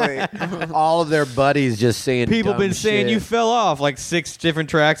 Exactly. All of their buddies just saying People dumb been saying shit. you fell off like 6 different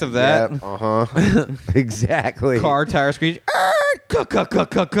tracks of that. Yep, uh-huh. Exactly. Car tire screech.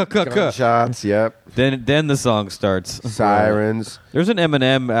 Gunshots, yep. Then the song starts. Sirens. There's an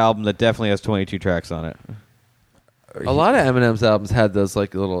Eminem album that definitely has 22 tracks on it. A lot of Eminem's albums had those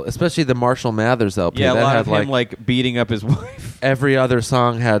like little, especially the Marshall Mathers LP. Yeah, a that lot had of him like beating up his wife. every other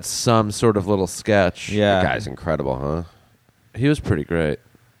song had some sort of little sketch. Yeah. The guy's incredible, huh? He was pretty great.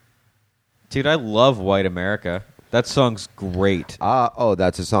 Dude, I love White America. That song's great.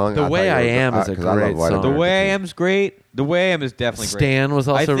 That's a song. The Way I Am is a 'cause I love great White song. The America, Way I too. Am's great. The Way I Am is definitely great. Stan was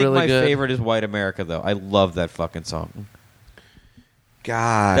also I think really my good. favorite is White America, though. I love that fucking song.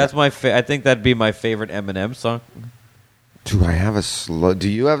 God. That's my. I think that'd be my favorite Eminem song. Do you have a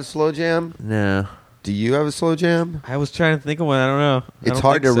slow jam? No. Do you have a slow jam? I was trying to think of one. I don't know. I It's don't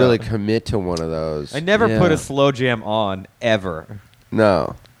hard to think so. really commit to one of those. I never Yeah. put a slow jam on ever.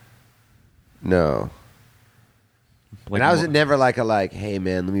 No. Like, And I was never like, hey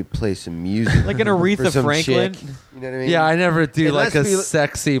man, let me play some music. like an for Aretha some Franklin. chick. You know what I mean? Yeah, I never do It like must a be-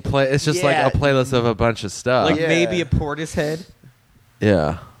 sexy play. It's just Yeah. like a playlist of a bunch of stuff. Like Yeah. maybe a Portishead.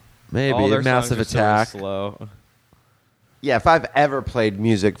 yeah. Maybe All their a Massive songs are so Attack. slow. Yeah, if I've ever played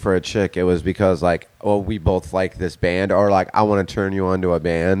music for a chick, it was because like, we both like this band, or like I want to turn you on to a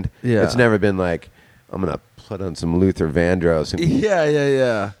band. Yeah. It's never been like, I'm gonna put on some Luther Vandross. And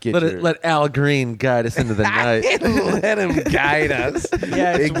Yeah. Get Let Al Green guide us into the night. let him guide us.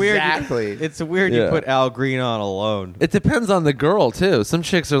 Yeah, it's Exactly. weird. It's weird Yeah. you put Al Green on alone. It depends on the girl too. Some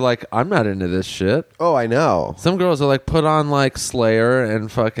chicks are like, I'm not into this shit. Oh, I know. Some girls are like, put on like Slayer and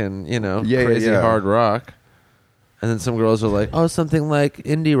fucking, crazy yeah. hard rock. And then some girls are like, oh, something like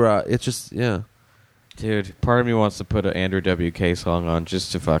indie rock. It's just, yeah. Dude, part of me wants to put an Andrew WK song on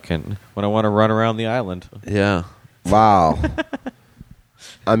just to fucking when I want to run around the island. Yeah. Wow.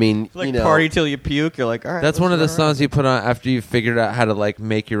 I mean, Like party till you puke. You're like, all right. That's let's one of the run songs you put on after you figured out how to like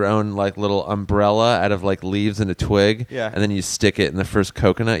make your own like little umbrella out of like leaves and a twig. Yeah. And then you stick it in the first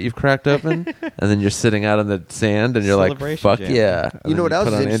coconut you've cracked open. And then you're sitting out in the sand and you're like, Celebration fuck jam. yeah. And You know then what else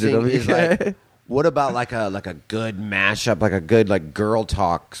put is on Andrew interesting is WK. like, what about like a good mashup, like a good like girl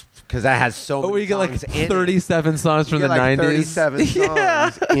talk? Because that has so many we get like songs in it. 37 songs from You the get, like, 90s. 37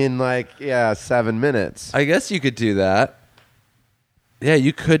 songs in like 7 minutes. I guess you could do that. Yeah,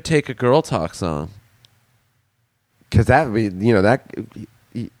 you could take a girl talk song. Because that would be, that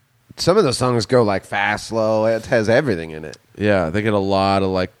some of those songs go like fast, slow. It has everything in it. Yeah, they get a lot of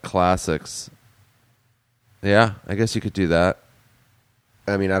like classics. Yeah, I guess you could do that.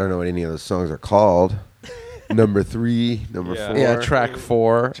 I mean, I don't know what any of those songs are called. Number 3, number Yeah. 4. Yeah, track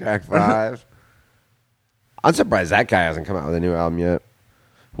 4. Track 5. I'm surprised that guy hasn't come out with a new album yet.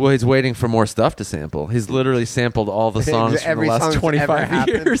 Well, he's waiting for more stuff to sample. He's literally sampled all the songs from the Every last song that's ever 25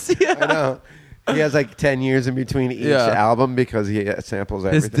 happened. years. Yeah. I know. He has like 10 years in between each Yeah. album because he samples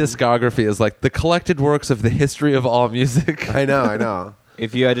His everything. discography is like the collected works of the history of all music. I know.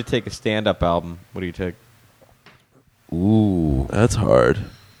 If you had to take a stand-up album, what do you take? Ooh, That's hard.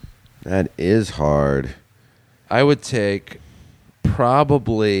 that is hard. I would take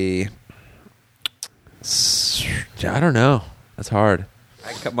probably... I don't know. That's hard.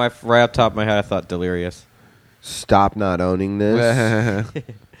 I cut my right off the top of my head. I thought Delirious. Stop Not Owning This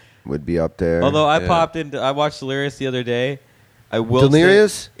would be up there. Although I Yeah. I watched Delirious the other day. I will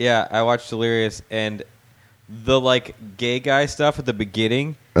Delirious? say- yeah, I watched Delirious, and the like gay guy stuff at the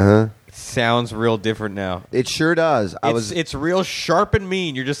beginning Uh-huh. sounds real different now. It sure does. It's real sharp and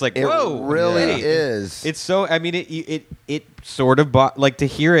mean. You're just like, It whoa, really wait. is. It's so. I mean, it sort of like to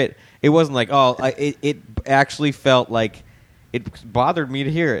hear it. It wasn't like it actually felt like it bothered me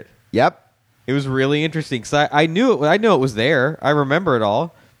to hear it. Yep. It was really interesting because I knew it. I know it was there. I remember it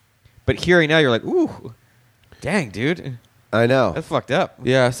all. But hearing now, you're like, ooh, dang, dude, I know. that's fucked up.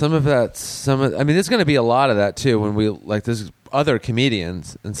 Yeah, some of that. I mean, there's going to be a lot of that too when we like there's other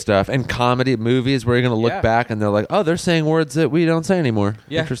comedians and stuff and comedy movies where you're going to look Yeah. back and they're like, oh, they're saying words that we don't say anymore.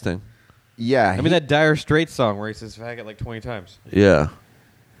 Yeah. Interesting. Yeah. I mean, that Dire Straits song where he says faggot like 20 times. Yeah.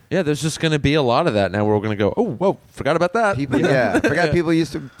 Yeah, there's just going to be a lot of that now where we're going to go, oh, whoa, forgot about that. people, I forgot people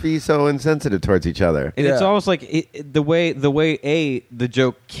used to be so insensitive towards each other. And it's Yeah. almost like the way the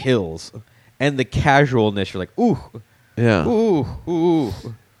joke kills and the casualness. You're like, ooh, Yeah. ooh.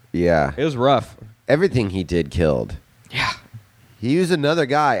 Yeah. It was rough. Everything he did killed. Yeah. He was another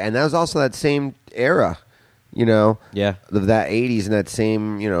guy, and that was also that same era, Yeah. of that 80s and that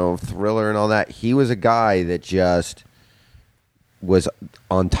same, Thriller and all that. He was a guy that just was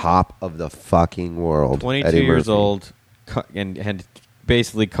on top of the fucking world. 22 Eddie years Murphy. old and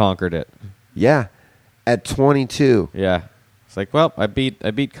basically conquered it. Yeah. At 22. Yeah. It's like, well, I beat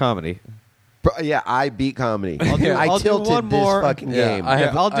comedy. Yeah, I beat comedy. I'll do tilted one this more. fucking Yeah, game.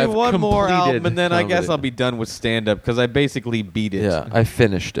 I'll do one more completed album, and then I guess comedy. I'll be done with stand-up because I basically beat it. Yeah, I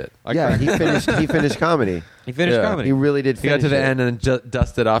finished it. I Yeah, cracked- he finished comedy. he finished Yeah. comedy. He really did He finish got to the it. end and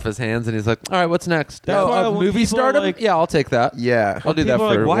dusted off his hands, and he's like, all right, what's next? That's why a when movie people are stardom? like- Yeah, I'll take that. Yeah. I'll do that People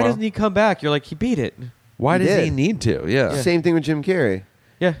for are like, a why while. doesn't he come back? You're like, he beat it. Why He does he did. need to? Yeah. Same thing with Jim Carrey.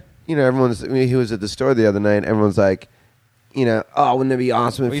 Yeah. He was at the store the other night. Everyone's like, oh, wouldn't it be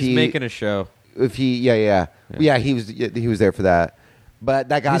awesome if He's making a show. he was there for that. But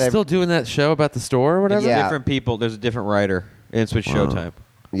that got He's him. still doing that show about the store or whatever? Yeah. Different people. There's a different writer. And it's with Showtime.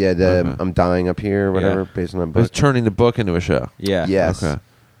 Yeah, Okay. I'm dying up here, or whatever, Yeah. based on a It was book. turning the book into a show. Yeah. Yes. Okay.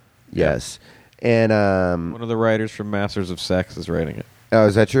 Yes. And One of the writers from Masters of Sex is writing it. oh,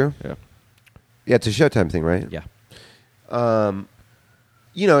 is that true? Yeah. Yeah, it's a Showtime thing, right? Yeah. And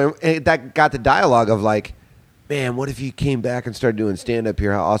that got the dialogue of like, man, what if you came back and started doing stand up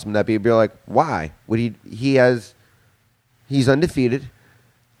here? How awesome would that be? Be like, why? He's undefeated.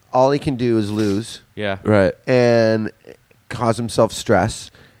 All he can do is lose Yeah. Right. and cause himself stress.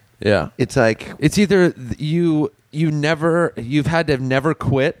 Yeah. It's like, It's either you've had to have never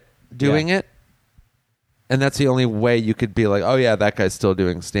quit doing Yeah. it, and that's the only way you could be like, oh yeah, that guy's still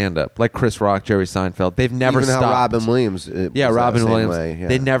doing stand up. Like Chris Rock, Jerry Seinfeld, they've never even stopped. how Robin Williams. Yeah, was that Robin same Williams. way, yeah.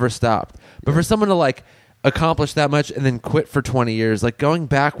 They never stopped. But for someone to like accomplish that much and then quit for 20 years. Like going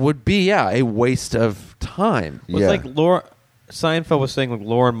back would be a waste of time. Well, it's like Seinfeld was saying, like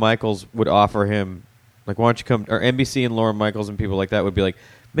Lorne Michaels would offer him, like, why don't you come? Or NBC and Lorne Michaels and people like that would be like,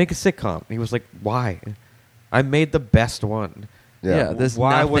 make a sitcom. And he was like, why? I made the best one. Yeah, there's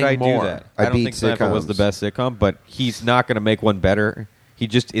why would I more. do that? I don't think Seinfeld was the best sitcom, but he's not going to make one better. He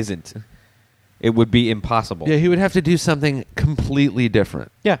just isn't. It would be impossible. Yeah, he would have to do something completely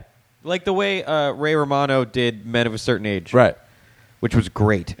different. Yeah. Like the way Ray Romano did Men of a Certain Age. Right. Which was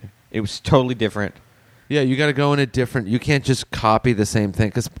great. It was totally different. Yeah, you got to go in a different... You can't just copy the same thing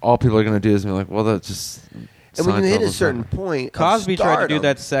because all people are going to do is be like, well, that's just... And when you hit a Seinfeld certain better. point, Cosby of tried to do stardom,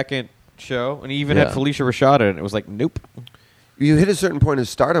 that second show, and he even had Felicia Rashad in it. It was like, nope. You hit a certain point of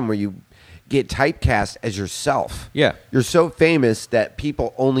stardom where you get typecast as yourself. Yeah. You're so famous that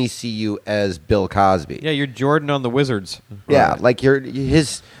people only see you as Bill Cosby. Yeah, you're Jordan on the Wizards. Yeah, Right. like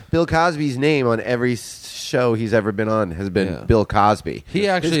Bill Cosby's name on every show he's ever been on has been Bill Cosby. He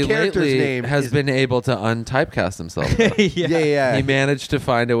actually His character's lately name has is- been able to untypecast himself. Yeah. He managed to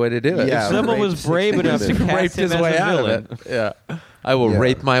find a way to do it. Yeah, If someone raped was brave 60 enough to women. cast raped him his as way a out villain. of it. Yeah. I will Yeah.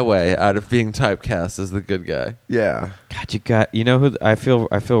 rape my way out of being typecast as the good guy. Yeah. God, you know who I feel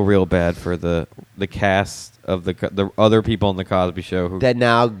real bad for the cast of the other people on the Cosby Show who That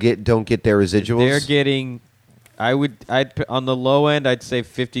now don't get their residuals. they're getting. On the low end, I'd say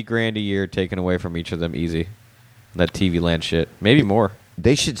 $50,000 a year taken away from each of them easy. That TV Land shit, maybe more.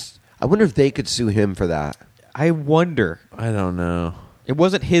 They should. I wonder if they could sue him for that. I wonder. I don't know. It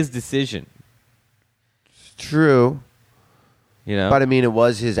wasn't his decision, True. you know. But I mean, it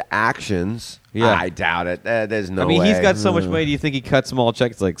was his actions. Yeah. I doubt it. There's no I mean, way. he's got so much money. Do you think he cut small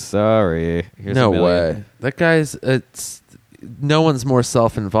checks? Like, sorry, here's No $1 million. way. That guy's... no one's more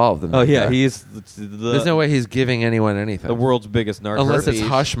self-involved than Oh that yeah, guy. he's There's no way he's giving anyone anything. the world's biggest narc. Unless Herpes. it's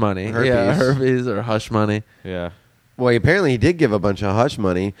hush money. Herpes. Yeah, herpes or hush money. Yeah. Well, apparently he did give a bunch of hush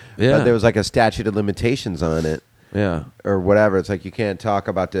money. Yeah. But there was like a statute of limitations on it Yeah. or whatever. It's like you can't talk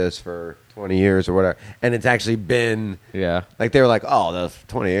about this for 20 years or whatever. And it's actually been Yeah. like they were like, oh, those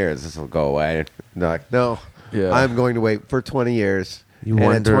 20 years, this will go away. And they're like, no, Yeah. I'm going to wait for 20 years. You and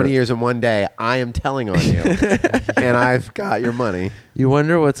wonder- in 20 years and one day, I am telling on you. And I've got your money. You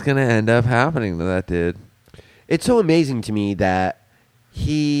wonder what's going to end up happening to that dude. It's so amazing to me that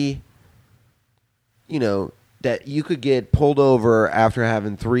he, that you could get pulled over after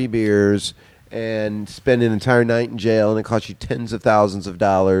having 3 beers and spend an entire night in jail and it costs you tens of thousands of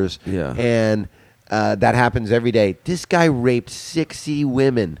dollars. Yeah. And that happens every day. This guy raped 60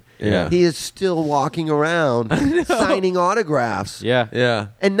 women. Yeah. He is still walking around signing autographs. Yeah. Yeah.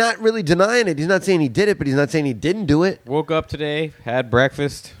 And not really denying it. He's not saying he did it, but he's not saying he didn't do it. Woke up today, had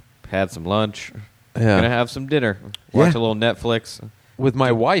breakfast, had some lunch. Yeah. Gonna have some dinner. Watch Yeah. a little Netflix. With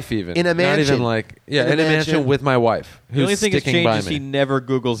my wife, even. In a Not mansion. even like... Yeah, In a in a mansion mansion. with my wife. The only Who's thing that's sticking changed by is me. he never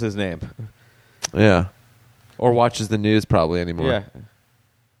Googles his name. Yeah. Or watches the news probably anymore. Yeah.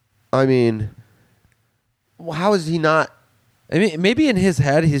 I mean, how is he not? I mean, maybe in his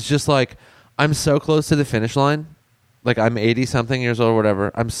head, he's just like, I'm so close to the finish line. Like, I'm 80-something years old or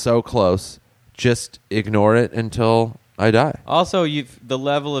whatever. I'm so close. Just ignore it until I die. Also, the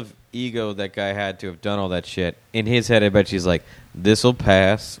level of ego that guy had to have done all that shit. In his head, I bet she's like, this'll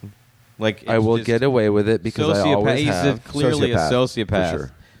pass. Like, I it's will just get away with it because I always He's have. clearly a Sociopath, sociopath. for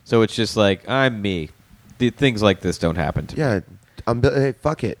sure. So it's just like, I'm me. Things like this don't happen to me. Yeah, hey,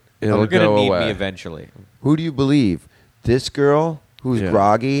 fuck it. It'll You're going go to need away. me eventually. Who do you believe? This girl who's Yeah.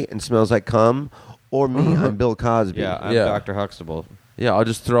 groggy and smells like cum, or me? I'm Bill Cosby. Yeah, I'm Yeah. Dr. Huxtable. Yeah, I'll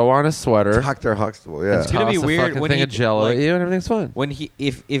just throw on a sweater. Dr. Huxtable. Yeah. It's gonna be toss a weird fucking when thing he- of Jello like- at you and everything's fine. When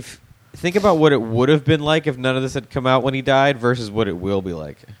if think about what it would have been like if none of this had come out when he died versus what it will be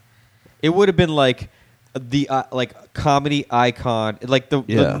like. It would have been like the like comedy icon, like the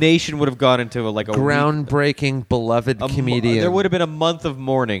nation would have gone into a Groundbreaking, beloved comedian. There would have been a month of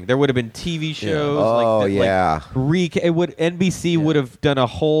mourning. There would have been TV shows. Oh, like, yeah. NBC would have done a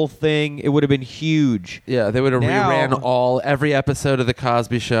whole thing. It would have been huge. Yeah, they would have Now- reran every episode of the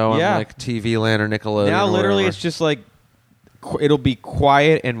Cosby Show on Yeah. like TV Land or Nickelodeon. Now, or literally, wherever. it's just like it'll be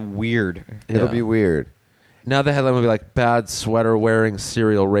quiet and weird. It'll Yeah. be weird. Now the headline would be like, bad sweater wearing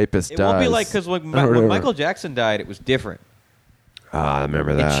serial rapist It dies. won't be like because when Michael Jackson died, it was different. I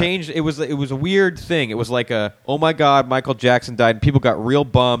remember that. It changed. It was a weird thing. It was like oh my god, Michael Jackson died, and people got real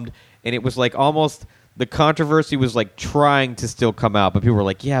bummed, and it was like almost the controversy was like trying to still come out, but people were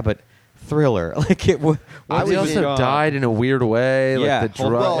like, yeah, but Thriller, like it. I He was also gone. died in a weird way. Yeah. Like the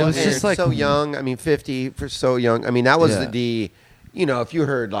drug. Well, it was and just like so young. I mean, 50 for so young. I mean, that was Yeah. if you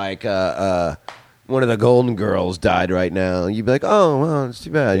heard like one of the Golden Girls died right now, you'd be like, oh, well, it's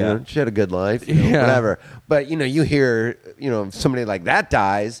too bad. Yeah. You know, she had a good life, whatever. But, you hear, if somebody like that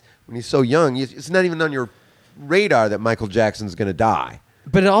dies when he's so young, it's not even on your radar that Michael Jackson's going to die.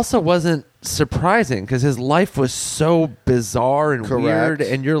 But it also wasn't surprising because his life was so bizarre and weird.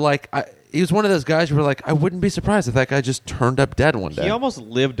 And you're like, he was one of those guys who were like, I wouldn't be surprised if that guy just turned up dead one day. He almost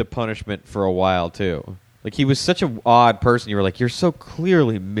lived a punishment for a while, too. Like, he was such an odd person. You were like, you're so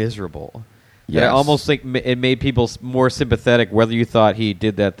clearly miserable. Yeah, I almost think it made people more sympathetic whether you thought he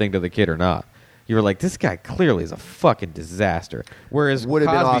did that thing to the kid or not. You were like, this guy clearly is a fucking disaster. Whereas Would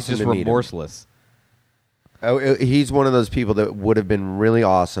have been Cosby's awesome just to meet him. remorseless. Oh, he's one of those people that would have been really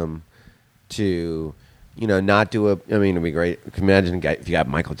awesome to, not do a. I mean, it'd be great. Imagine if you got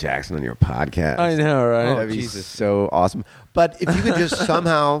Michael Jackson on your podcast. I know, right? That'd be so awesome. But if you could just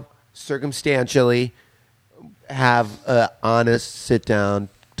somehow, circumstantially, have an honest sit down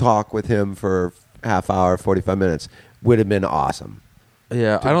talk with him for half hour, 45 minutes, would have been awesome.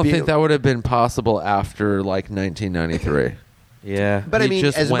 Yeah, I don't think that would have been possible after like 1993. Yeah. But He I mean,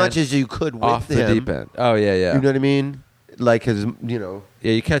 just as went much as you could with off the him, deep end. Oh yeah, yeah. you know what I mean? Like, his, Yeah,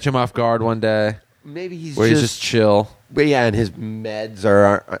 you catch him off guard one day maybe he's where he's just chill. But yeah, and his meds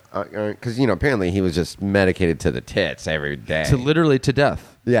are because apparently he was just medicated to the tits every day, Literally to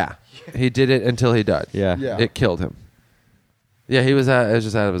death. Yeah. He did it until he died. Yeah. Yeah. It killed him. Yeah, he was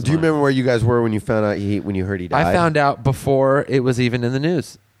just out of his Do you mind. remember where you guys were when you found out when you heard he died? I found out before it was even in the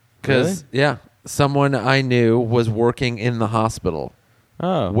news. Because, yeah, someone I knew was working in the hospital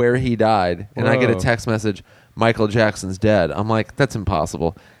where he died. And I get a text message, Michael Jackson's dead. I'm like, that's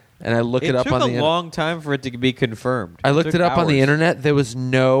impossible. And I look it up on the It took a long time for it to be confirmed. I looked it up on the hours. internet. There was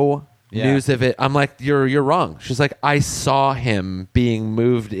no news of it. I'm like, you're wrong. She's like, I saw him being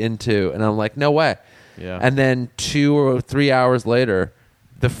moved into, and I'm like, no way. Yeah. And then 2 or 3 hours later,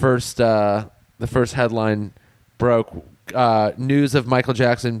 the first headline broke. News of Michael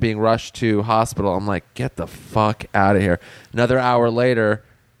Jackson being rushed to hospital. I'm like, get the fuck out of here. Another hour later,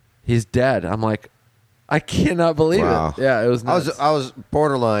 he's dead. I'm like, I cannot believe it. Yeah, it was nuts. I was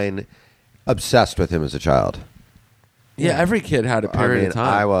borderline obsessed with him as a child. Yeah, every kid had a period of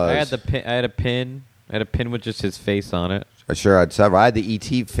time. I had a pin. I had a pin with just his face on it. Sure, I had several. I had the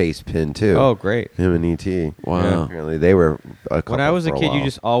E.T. face pin too. Oh, great! Him and E.T. Wow. Yeah, apparently they were. When I was a kid, you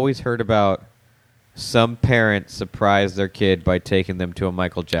just always heard about some parent surprised their kid by taking them to a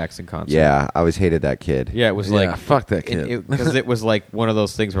Michael Jackson concert. Yeah, I always hated that kid. Yeah, it was Yeah, like fuck that kid. because it was like one of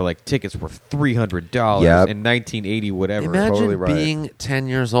those things where like tickets were $300 Yep. in 1980, whatever. Imagine Totally right. being 10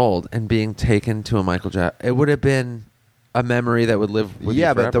 years old and being taken to a Michael Jackson. It would have been a memory that would live with you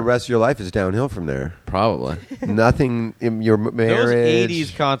Yeah, forever. but the rest of your life is downhill from there. Probably. Nothing in your marriage. Those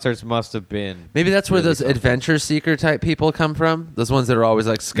 80s concerts must have been. Maybe that's where really those something. adventure seeker type people come from. Those ones that are always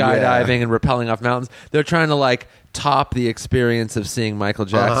like skydiving and rappelling off mountains. They're trying to like top the experience of seeing Michael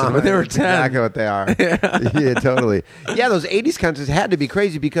Jackson when they were That's 10. exactly what they are. Yeah, totally. Yeah, those 80s concerts had to be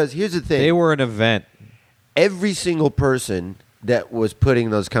crazy because here's the thing. They were an event. Every single person that was putting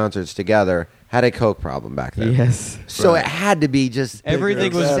those concerts together had a coke problem back then. Yes. So it had to be just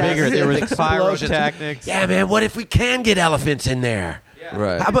Everything was bigger. There was pyrotechnics. Yeah, man, what if we can get elephants in there?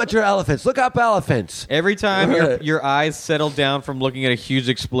 Right. How about your elephants? Look up elephants. Every time your eyes settled down from looking at a huge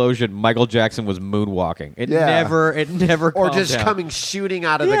explosion, Michael Jackson was moonwalking. It never Or calmed just down. coming shooting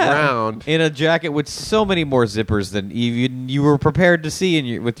out of the ground. in a jacket with so many more zippers than even you were prepared to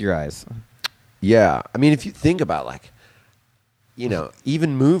see with your eyes. Yeah. I mean, if you think about, like,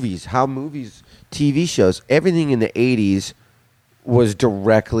 even movies, TV shows, everything in the 80s was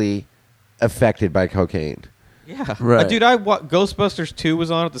directly affected by cocaine. Yeah. Right. Dude, Ghostbusters 2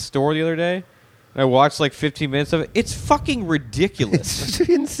 was on at the store the other day. I watched like 15 minutes of it. It's fucking ridiculous. It's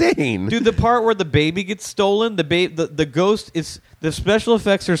insane. Dude, the part where the baby gets stolen, the ghost is the special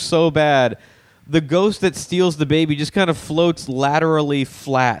effects are so bad. The ghost that steals the baby just kind of floats laterally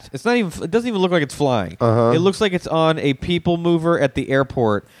flat. It doesn't even look like it's flying. Uh-huh. It looks like it's on a people mover at the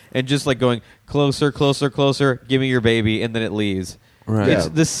airport and just like going closer, closer, closer, give me your baby, and then it leaves. Right. It's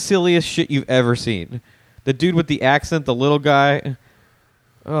the silliest shit you've ever seen. The dude with the accent, the little guy,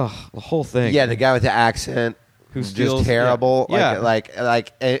 the whole thing. Yeah, the guy with the accent Who who's steals- just terrible. yeah. Like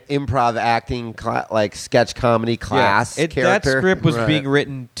improv acting, like sketch comedy class That character. script was Right. being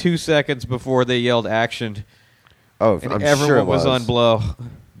written 2 seconds before they yelled action, Oh, and I'm everyone sure it was on blow.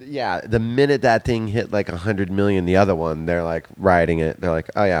 Yeah, the minute that thing hit like 100 million, the other one, they're like writing it. They're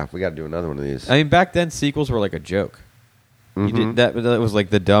like, oh yeah, we got to do another one of these. I mean, back then sequels were like a joke. You did that was like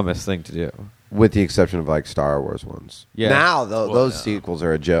the dumbest thing to do. With the exception of like Star Wars ones. Yeah. Now those sequels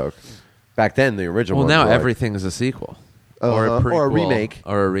are a joke. Back then, the original. Well, ones now were like- everything is a sequel. Uh-huh. Or a prequel. Or a remake.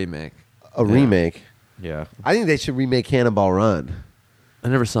 Or a remake. a remake. Yeah. I think they should remake Cannonball Run. I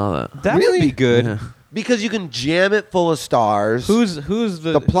never saw that. That Really? would be good. Yeah. Because you can jam it full of stars. Who's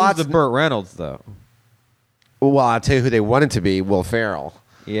The the plot's who's the Burt Reynolds though? Well, I'll tell you who they want it to be, Will Ferrell.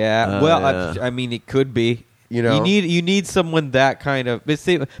 Yeah. Yeah. I mean, it could be. You know? you need someone that kind of.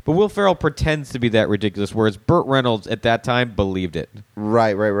 But Will Ferrell pretends to be that ridiculous, whereas Burt Reynolds at that time believed it.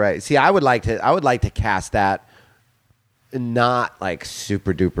 Right. See, I would like to cast that, not like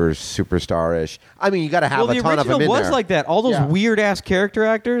super duper superstar-ish. I mean, you got to have a the ton of them original in was there. like that. All those Yeah. weird ass character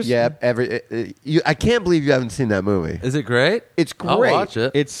actors. Yeah, I can't believe you haven't seen that movie. Is it great? It's great. I'll watch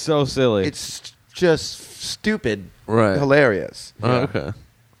it. It's so silly. It's just stupid, Right. hilarious. Oh, okay.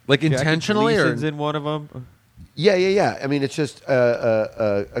 Like Jackie intentionally, or Gleason's in one of them. Yeah. I mean, it's just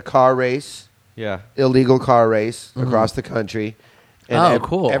a car race, Yeah. illegal car race across the country. And Oh,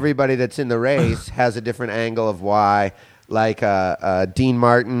 cool. Everybody that's in the race has a different angle of why. Like Dean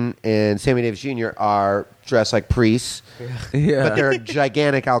Martin and Sammy Davis Jr. are dressed like priests, yeah. but they're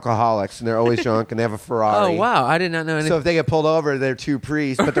gigantic alcoholics and they're always drunk and they have a Ferrari. Oh wow, I did not know anything. So if they get pulled over, they're two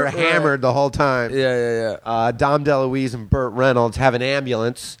priests, but they're hammered the whole time. yeah. Dom DeLuise and Burt Reynolds have an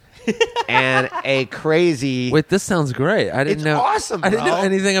ambulance and a crazy Wait, this sounds great. I didn't It's know. awesome, I didn't know bro.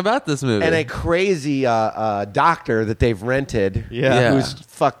 anything about this movie. and a crazy doctor that they've rented. Yeah. who's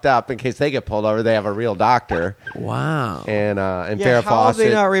fucked up in case they get pulled over. They have a real doctor. wow. And Yeah, Farrah how have Fawcett.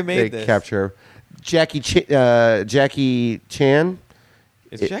 they not remade they this? capture Jackie Chan.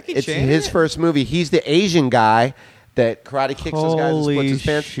 Is Jackie It's Chan? his first movie. He's the Asian guy that karate kicks those guys and Holy splits his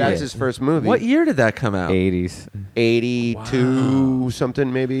pants. shit. That's his first movie. What year did that come out? 80s. 82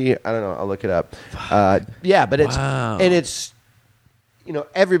 something maybe. I don't know. I'll look it up. Yeah, but it's Wow. and it's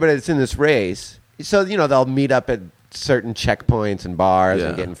everybody that's in this race. So they'll meet up at certain checkpoints and bars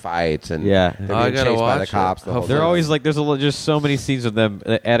and Yeah. get in fights and Yeah. they're I being gotta chased by the watch it. cops. The whole They're thing. always like, there's just so many scenes of them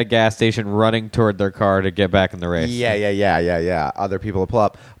at a gas station running toward their car to get back in the race. Yeah. Other people will pull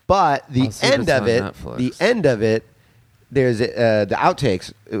up, but the I'll see end this of on it, Netflix. the end of it, there's the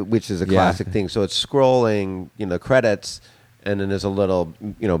outtakes, which is a Yeah. classic thing. So it's scrolling, credits, and then there's a little,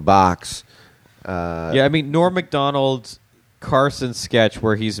 box. Yeah, I mean, Norm Macdonald's Carson sketch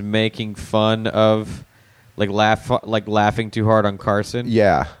where he's making fun of laughing too hard on Carson.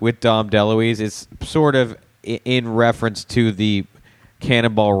 Yeah. With Dom DeLuise, it's sort of in reference to the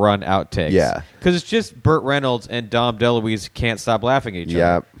Cannonball Run outtakes. Yeah. Because it's just Burt Reynolds and Dom DeLuise can't stop laughing at each other.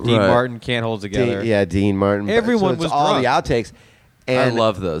 Yeah. Dean Right. Martin can't hold together. Dean Martin. Everyone it's was all drunk. the outtakes. I And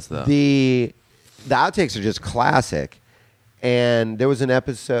love those though. the outtakes are just classic. And there was an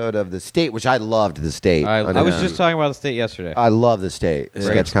episode of The State, which I loved. The State. I on was MTV. just talking about the state yesterday. I love The State. Great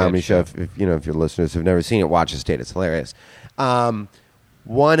Sketch comedy sketch show. If your listeners have never seen it, watch The State. It's hilarious.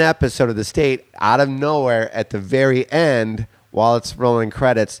 One episode of The State, out of nowhere, at the very end, while it's rolling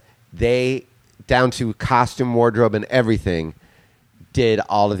credits, they, down to costume, wardrobe, and everything, did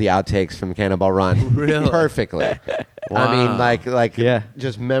all of the outtakes from Cannonball Run Really? perfectly. Wow. I mean, like Yeah.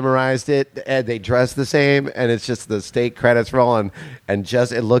 just memorized it. And they dress the same, and it's just the State credits rolling, and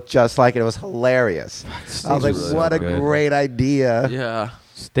just it looked just like it. It was hilarious. I was like, was so what a good. great idea! yeah.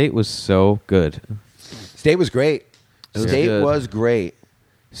 State was so good. State was great. was State good. was great.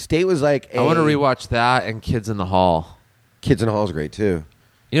 State was like I want to rewatch that and Kids in the Hall. Kids in the Hall is great too.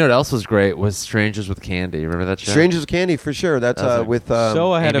 You know what else was great was Strangers with Candy. Remember that show? Strangers with Candy for sure. That's That was with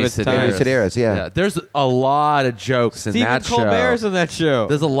so ahead Amy of its Sedaris. time. Amy Sedaris, yeah. There's a lot of jokes in Stephen that Colbert's show. in that show.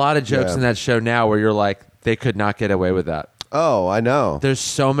 There's a lot of jokes Yeah. in that show now where you're like, they could not get away with that. Oh, I know. There's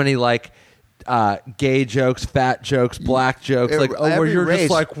so many like gay jokes, fat jokes, black jokes, like where Every you're race.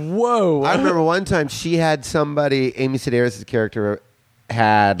 just like, whoa. I remember one time she had somebody, Amy Sedaris' character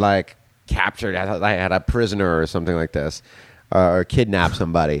had like captured, had a prisoner or something like this, or kidnapped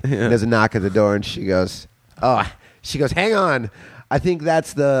somebody. And there's a knock at the door, and she goes, hang on, I think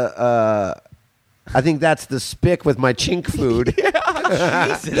that's the spick with my chink food.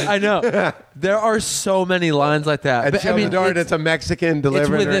 I know. There are so many lines like that. And But, she opens the door, and it's- it's a Mexican it's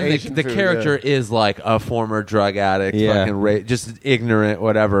delivering her within Asian the food, character yeah. is like a former drug addict, Yeah. fucking just ignorant,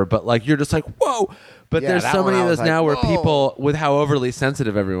 whatever. But like you're just like, whoa. But Yeah, there's that so one many I of was those like, now where whoa. people, with how overly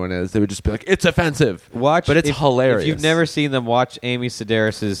sensitive everyone is, they would just be like, it's offensive. Watch, but it's if, hilarious. If you've never seen them, watch Amy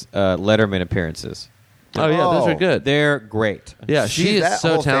Sedaris' Letterman appearances. Oh yeah, those are Oh. good. They're great. Yeah, she is that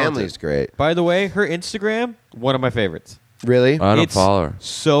so whole talented. family's great. By the way, her Instagram, one of my favorites. Really? I don't It's follow her.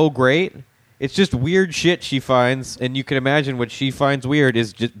 So great. It's just weird shit she finds, and you can imagine what she finds weird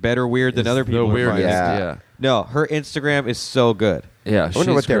is just better weird than It's other the people. weirdest, Yeah. yeah. No, her Instagram is so good. Yeah, I wonder she's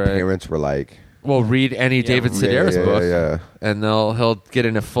what their great. parents were like. Well, read any David Sedaris book, and he'll get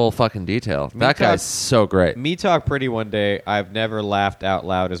into full fucking detail. That guy's so great. Me Talk Pretty one day. I've never laughed out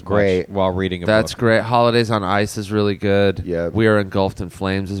loud as much while reading a book. That's great. Holidays on Ice is really good. Yeah. We Are Engulfed in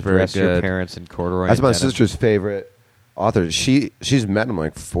Flames is very Dress good. Your Parents in Corduroy. That's my sister's favorite author. She's met him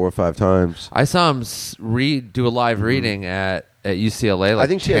like 4 or 5 times. I saw him do a live reading at UCLA. Like I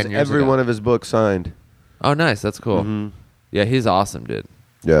think she has 10 years every ago. one of his books signed. Oh, nice. That's cool. Mm-hmm. Yeah, he's awesome, dude.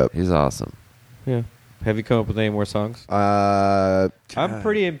 Yeah, He's awesome. Yeah. Have you come up with any more songs? I'm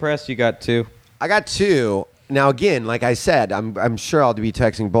pretty impressed you got 2. I got 2. Now again, like I said, I'm sure I'll be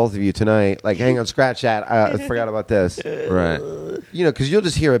texting both of you tonight. Like, hang on, scratch that. I forgot about this. Right. You know, because you'll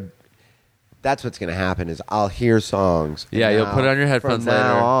just hear that's what's going to happen is I'll hear songs. Yeah, you'll put it on your headphones from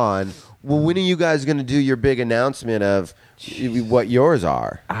now later. on. Well, when are you guys going to do your big announcement of what yours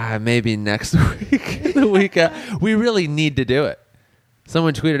are? Maybe next week. The week we really need to do it.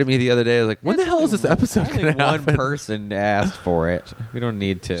 Someone tweeted at me the other day. I was like, when the hell is this episode going to One happen? person asked for it. We don't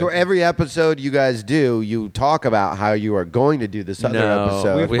need to. So every episode you guys do, you talk about how you are going to do this other No,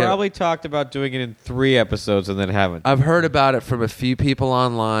 episode. We've probably talked about doing it in 3 episodes and then haven't. I've heard about it from a few people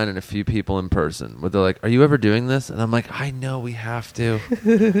online and a few people in person. Where they're like, "Are you ever doing this?" And I'm like, "I know we have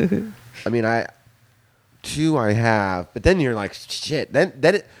to." I mean, 2 I have, but then you're like, shit.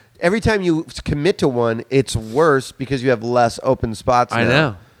 Then every time you commit to one, it's worse because you have less open spots. I now.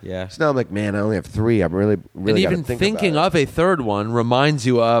 know. Yeah. So now I'm like, man, I only have 3. I'm really And even thinking of a third one reminds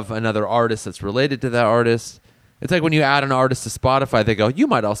you of another artist that's related to that artist. It's like when you add an artist to Spotify, they go, "You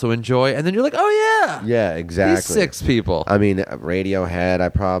might also enjoy," and then you're like, "Oh yeah, Yeah, exactly. these 6 people." I mean, Radiohead. I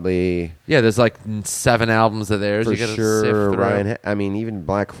probably Yeah, there's like 7 albums of theirs. for You gotta sift sure. through. Ryan. I mean, even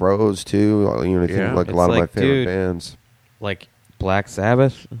Black Crowes too. You know, I think Yeah. like a It's lot of my like, favorite dude, bands. Like Black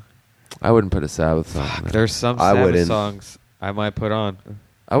Sabbath. I wouldn't put a Sabbath song. in there. There's some I Sabbath wouldn't. songs I might put on.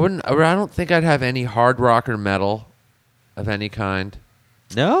 I wouldn't. I don't think I'd have any hard rock or metal of any kind.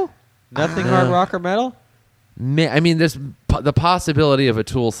 No? Nothing hard rock or metal? I mean, there's the possibility of a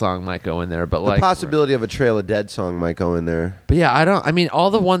Tool song might go in there, but The like possibility of a Trail of Dead song might go in there. But yeah, I don't. I mean, all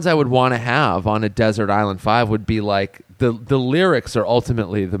the ones I would want to have on a Desert Island 5 would be like the lyrics are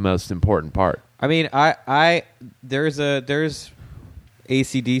ultimately the most important part. I mean, there's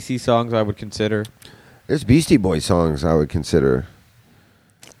AC/DC songs I would consider. There's Beastie Boys songs I would consider.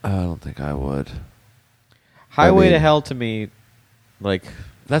 I don't think I would. Highway mean- to Hell to me, like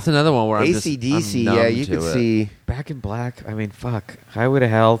That's another one where I'm AC/DC, I'm yeah, numb you to could it. see. Back in Black. I mean, fuck. Highway to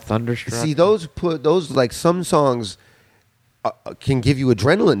Hell, Thunderstruck. See those like some songs can give you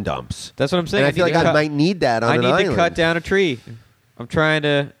adrenaline dumps. That's what I'm saying. And I feel like I might need that on I an need island. to cut down a tree. I'm trying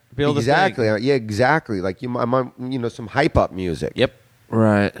to build exactly. a thing. Yeah, exactly. Like some hype up music. Yep.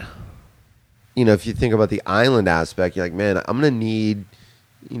 Right. You know, if you think about the island aspect, you're like, man, I'm gonna need,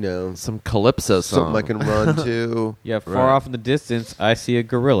 Some calypso song. something I can run to. Yeah, far Right. off in the distance, I see a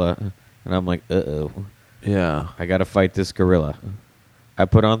gorilla. And I'm like, uh-oh. Yeah. I got to fight this gorilla. I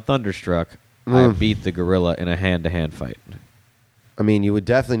put on Thunderstruck. I beat the gorilla in a hand-to-hand fight. I mean, you would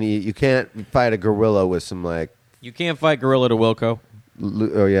definitely need. You can't fight a gorilla with some like. You can't fight gorilla to Wilco.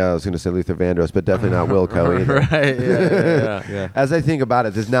 Oh yeah, I was going to say Luther Vandross, but definitely not Wilco either. Right. Yeah. Yeah. As I think about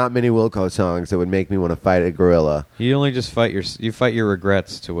it, there's not many Wilco songs that would make me want to fight a gorilla. You only just fight your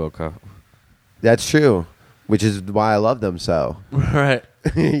regrets to Wilco. That's true, which is why I love them so. Right.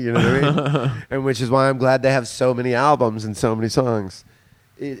 You know what I mean? And which is why I'm glad they have so many albums and so many songs.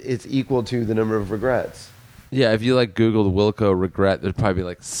 It's equal to the number of regrets. Yeah, if you like Googled Wilco regret, there'd probably be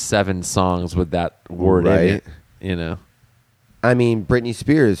like 7 songs with that word in it. You know. I mean, Britney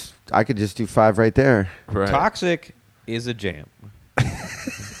Spears, I could just do 5 right there. Right. Toxic is a jam.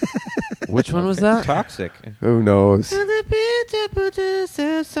 Which one was that? Toxic. Who knows? Something.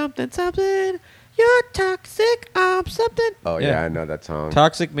 You're toxic. I'm something. Oh Yeah. yeah, I know that song.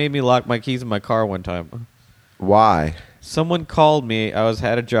 Toxic made me lock my keys in my car one time. Why? Someone called me. I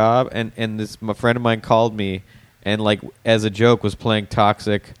had a job, and my friend of mine called me, and like as a joke was playing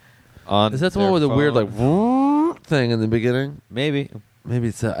Toxic on. Is that the one with the weird like thing in the beginning? Maybe. Maybe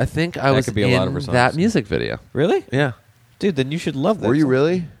it's. I think I That was could be a lot of her in songs. that music video. Really? Yeah. Dude, then you should love that. Were you song.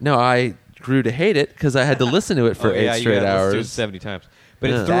 really? No, I grew to hate it because I had to listen to it for Oh, yeah, 8 you straight gotta listen to it hours. 70 times. But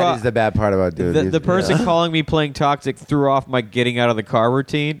Yeah. it threw That off, is the bad part about doing the music. person Yeah. calling me playing Toxic threw off my getting out of the car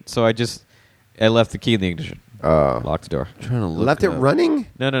routine, so I left the key in the ignition. Locked the door. Trying to look Left it up. running?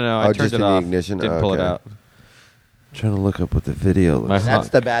 No. I Oh, turned just it in the off. ignition? Didn't Oh, pull it okay. out. Trying to look up what the video looks My like. That's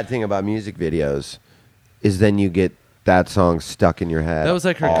the bad thing about music videos, is then you get that song stuck in your head. That was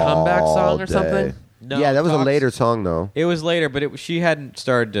like her all comeback song or day. something? No, yeah, that was a Toxic- later song though. It was later, but she hadn't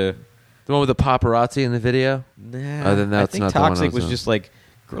started to. The one with the paparazzi in the video? Nah, Oh, then that's I think not the one I Toxic was was on. just like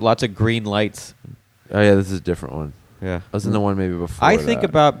lots of green lights. Oh yeah, this is a different one. Yeah. Wasn't the one maybe before? I think that.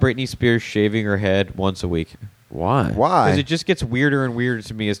 about Britney Spears shaving her head once a week. Why? Why? Because it just gets weirder and weirder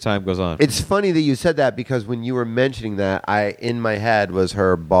to me as time goes on. It's funny that you said that because when you were mentioning that, in my head was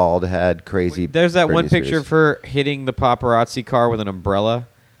her bald head, crazy. There's that Britney one picture Spears. of her hitting the paparazzi car with an umbrella.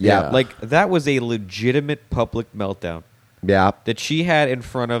 Yeah. Like, that was a legitimate public meltdown Yeah. that she had in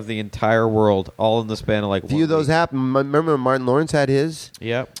front of the entire world, all in the span of like A few 1 of those week. happened. Remember when Martin Lawrence had his?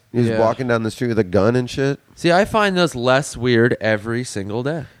 Yep. He was Yeah. walking down the street with a gun and shit. See, I find those less weird every single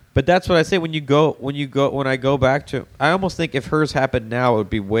day. But that's what I say when I go back to, I almost think if hers happened now,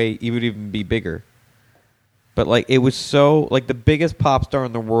 it would even be bigger. But like, it was so, like, the biggest pop star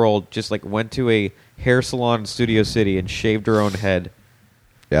in the world just like went to a hair salon in Studio City and shaved her own head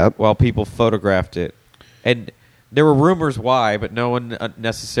Yep. while people photographed it. And there were rumors why, but no one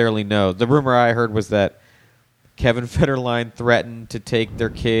necessarily knows. The rumor I heard was that Kevin Federline threatened to take their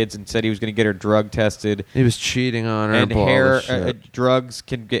kids and said he was going to get her drug tested. He was cheating on her. And blah, hair this shit. drugs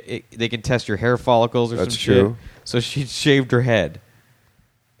they can test your hair follicles or That's some true. shit. So she shaved her head.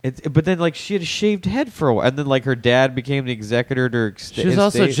 But then, like, she had a shaved head for a while, and then like her dad became the executor to her She was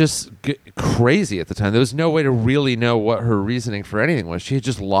also just crazy at the time. There was no way to really know what her reasoning for anything was. She had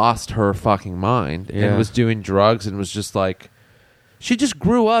just lost her fucking mind Yeah. and was doing drugs and was just like, she just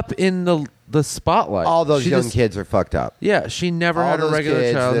grew up in the spotlight. All those She young just- kids are fucked up. Yeah, she never All had a those regular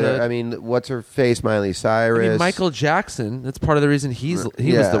kids that childhood. are- I mean, what's her face? Miley Cyrus. I mean, Michael Jackson. That's part of the reason he was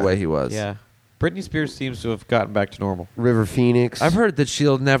Yeah. the way he was. Yeah. Britney Spears seems to have gotten back to normal. River Phoenix. I've heard that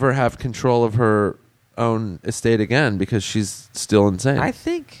she'll never have control of her own estate again because she's still insane. I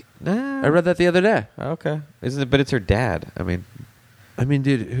think. I read that the other day. Okay. Isn't it? But it's her dad. I mean,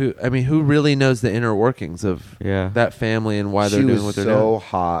 dude, who really knows the inner workings of Yeah. that family and why she they're doing was what they're so doing?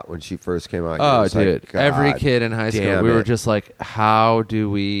 hot when she first came out. It Oh, was like, dude. Every God kid in high school, damn we were it. just like, how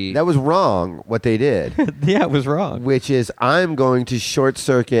do we... That was wrong, what they did. Yeah, it was wrong. Which is, I'm going to short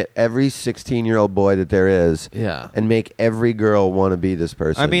circuit every 16-year-old boy that there is Yeah. and make every girl want to be this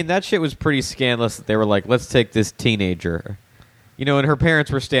person. I mean, that shit was pretty scandalous. They were like, let's take this teenager. You know, and her parents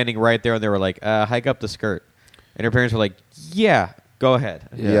were standing right there, and they were like, hike up the skirt. And her parents were like, yeah, go ahead.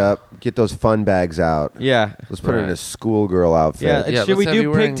 Yep. Get those fun bags out. Yeah. Let's put her in Right. a schoolgirl outfit. Yeah, Yeah, should we let's have do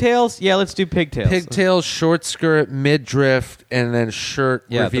you wearing pigtails? Yeah, let's do pigtails. Pigtails, short skirt, mid-drift, and then shirt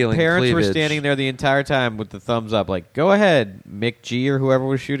Yeah, revealing the parents cleavage. were standing there the entire time with the thumbs up, like, go ahead, Mick G or whoever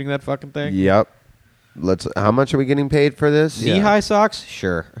was shooting that fucking thing. Yep. How much are we getting paid for this? Knee-high socks?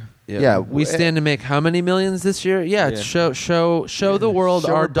 Sure. Yeah, we stand to make how many millions this year? Yeah, Yeah. show the world Show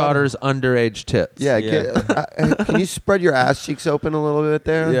our our daughter's underage tits. Yeah, Yeah. can you spread your ass cheeks open a little bit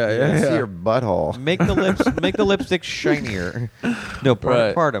there? Yeah, yeah, I see yeah. your butthole. Make the lipstick shinier. No,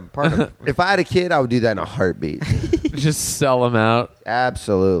 Right. part them. If I had a kid, I would do that in a heartbeat. Just sell them out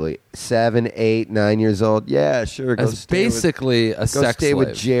Absolutely. 7, 8, 9 years old. Yeah, sure. Go as stay with- basically a go sex stay with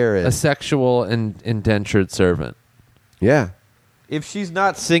slave. Jared. A sexual and indentured servant. Yeah. If she's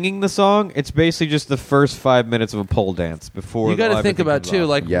not singing the song, it's basically just the first 5 minutes of a pole dance before. You got to think everything about comes too, off.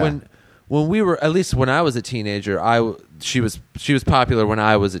 like Yeah. when we were, at least when I was a teenager, she was popular when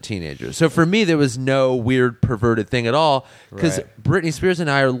I was a teenager. So for me, there was no weird perverted thing at all because Right. Britney Spears and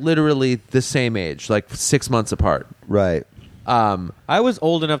I are literally the same age, like 6 months apart. Right. I was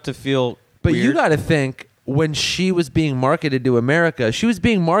old enough to feel. But weird. you got to think when she was being marketed to America, she was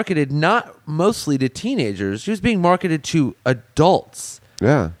being marketed not mostly to teenagers. She was being marketed to adults.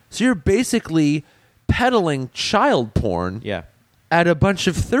 Yeah. So you're basically peddling child porn Yeah. at a bunch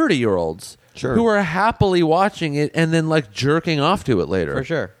of 30-year-olds Sure. who are happily watching it and then like jerking off to it later. For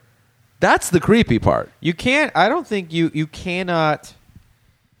sure. That's the creepy part. You can't. I don't think you cannot.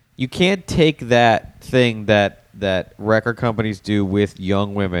 You can't take that thing that record companies do with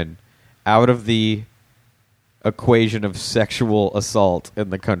young women out of the equation of sexual assault in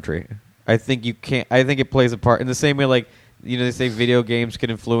the country. I think you can't. I think it plays a part in the same way. Like, you know, they say video games can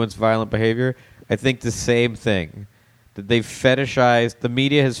influence violent behavior. I think the same thing. That they've fetishized. The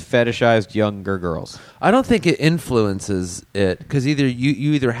media has fetishized younger girls. I don't think it influences it because either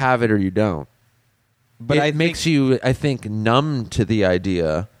you either have it or you don't. But It makes you, I think, numb to the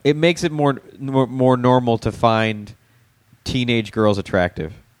idea. It makes it more normal to find teenage girls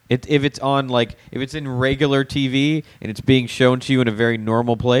attractive. If it's on, like, if it's in regular TV and it's being shown to you in a very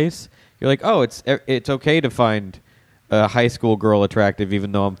normal place, you're like, oh, it's okay to find a high school girl attractive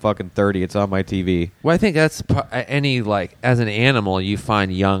even though I'm fucking 30. It's on my TV. Well, I think that's any, like, as an animal, you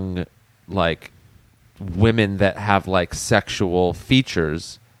find young, like, women that have, like, sexual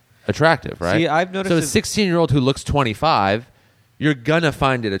features attractive, right? See, I've noticed So a it- 16-year-old who looks 25, you're gonna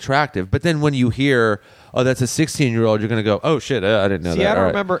find it attractive. But then when you hear, oh, that's a 16-year-old, you're gonna go, oh shit, I didn't know that. See, I don't All right.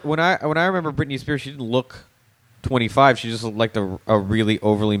 remember when I remember Britney Spears. She didn't look 25. She just looked like a really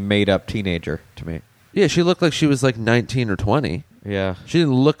overly made up teenager to me. Yeah, she looked like she was like 19 or 20. Yeah, She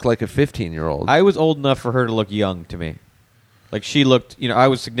didn't look like a 15-year-old. I was old enough for her to look young to me. Like she looked, I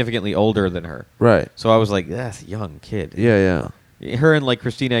was significantly older than her, Right. so I was like, that's a young kid. Yeah. Her and like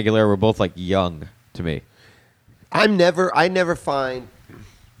Christina Aguilera were both like young to me. I never find.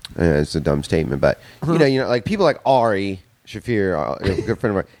 It's a dumb statement, but like people like Ari Shafir, a good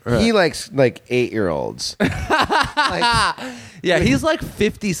friend of mine. Right. He likes like 8-year-olds. Yeah, he's like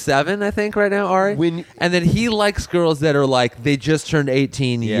 57, I think, right now, Ari. And then he likes girls that are like, they just turned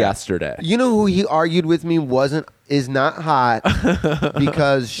 18 yesterday. You know who he argued with me is not hot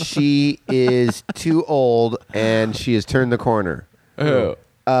because she is too old and she has turned the corner. Who?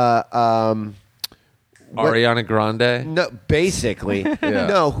 Ariana Grande? No, basically.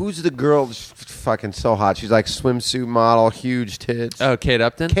 No, who's the girl that's fucking so hot? She's like swimsuit model, huge tits. Oh, Kate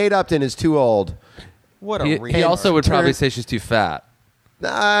Upton? Kate Upton is too old. What a He also would probably say she's too fat.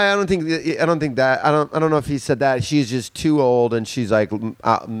 I don't think that. I don't know if he said that. She's just too old and she's like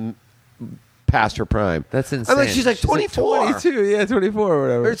past her prime. That's insane. I'm like, she's like 24. 22, yeah, 24 or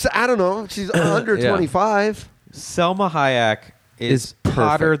whatever. I don't know. She's under 25. Selma Hayek is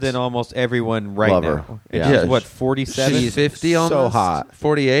hotter perfect. than almost everyone right Love her. now. And Yeah. she's what, 47? She's 50 almost? So hot.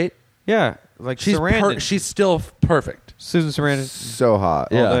 48? Yeah, like She's Sarandon. she's still perfect. Susan Sarandon. So hot.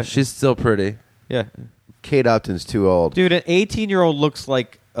 Yeah, day. she's still pretty. Yeah, Kate Upton's too old. dude, an 18-year-old looks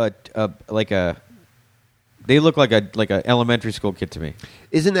like they look like a elementary school kid to me.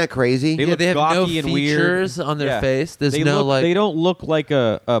 Isn't that crazy? They Yeah, look they have no gawky and weird. features on their face. There's they no look, like. They don't look like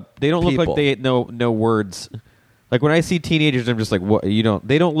they don't look people. like they know words. Like when I see teenagers, I'm just like, what?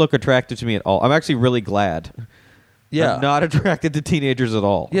 They don't look attractive to me at all. I'm actually really glad. Yeah. I'm not attracted to teenagers at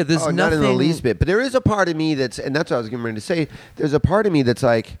all. Yeah, there's nothing. Not in the least bit. But there is a part of me and that's what I was getting ready to say. There's a part of me that's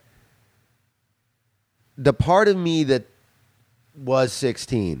like, the part of me that was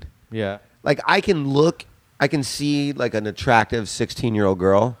 16. Yeah. Like I can see like an attractive 16-year-old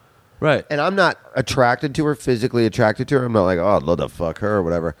girl. Right. And I'm not physically attracted to her. I'm not like, oh, I'd love to fuck her or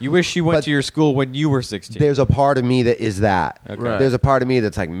whatever. You wish she went But to your school when you were 16. There's a part of me that is that. Okay. Right. There's a part of me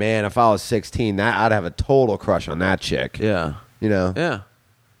that's like, man, if I was 16, I'd have a total crush on that chick. Yeah. You know? Yeah.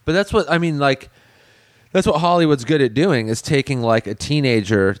 But that's what I mean. Like, that's what Hollywood's good at doing, is taking like a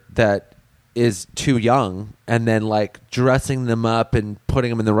teenager that is too young and then like dressing them up and putting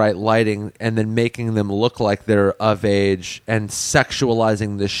them in the right lighting and then making them look like they're of age and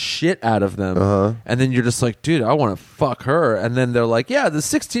sexualizing the shit out of them. And then you're just like, dude, I want to fuck her. And then they're like, yeah, the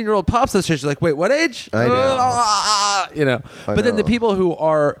 16-year-old pops this shit. You're like, wait, what age? I know. You know. But then the people who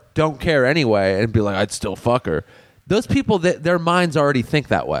don't care anyway and be like, I'd still fuck her. Those people, their minds already think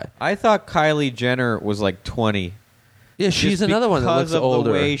that way. I thought Kylie Jenner was like 20. Yeah, she's Just another one that looks because of older.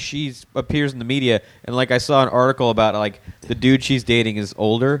 the way she appears in the media, and like I saw an article about like the dude she's dating is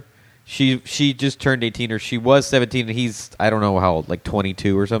older. She just turned 18, or she was 17, and he's, I don't know how old, like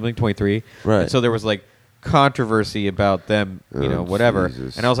 22 or something, 23. Right. And so there was like controversy about them, whatever.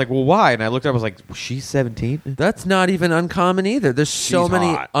 Jesus. And I was like, well, why? And I looked up, I was like, she's 17. That's not even uncommon either. There's so She's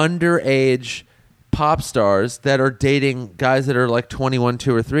many hot. underage pop stars that are dating guys that are like 21,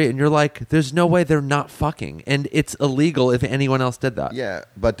 2, or 3, and you're like, there's no way they're not fucking. And it's illegal if anyone else did that. Yeah,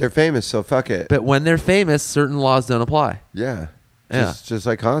 but they're famous, so fuck it. But when they're famous, certain laws don't apply. Yeah. Yeah. Just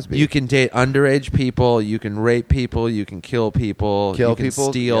like Cosby. You can date underage people, you can rape people, you can kill people, you can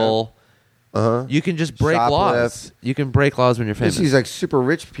steal. Uh-huh. You can just break laws. Shoplift. You can break laws when you're You famous. see these like super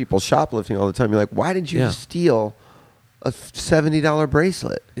rich people shoplifting all the time. You're like, why did you Yeah. steal a $70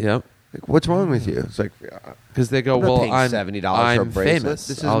 bracelet? Yep. Like, what's wrong with you? It's like, Because they go, I'm not well, paying $70 for a I'm bracelet. famous.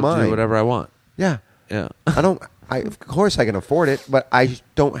 This is I'll mine. do whatever I want. yeah. Yeah. Of course I can afford it, but I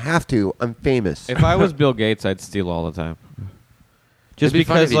don't have to. I'm famous. If I was Bill Gates, I'd steal all the time. Just It'd be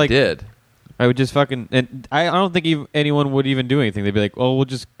funny because, if he like, did. I would just fucking, and I don't think anyone would even do anything. They'd be like, "Oh, we'll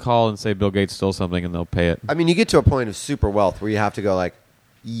just call and say Bill Gates stole something, and they'll pay it." I mean, you get to a point of super wealth where you have to go like,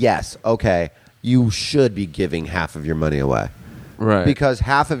 yes, okay, you should be giving half of your money away. Right. Because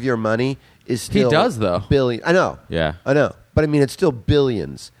half of your money is still... does, though. Billion. I know. Yeah. I know. But I mean, it's still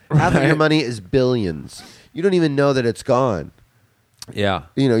billions. Half of your Right. money is billions. You don't even know that it's gone. Yeah.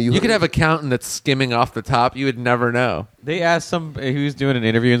 You know, you could have an accountant that's skimming off the top. You would never know. They asked he was doing an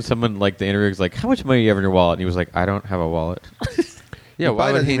interview, and someone, like, the interviewer was like, "How much money do you have in your wallet?" And he was like, "I don't have a wallet." Yeah, Why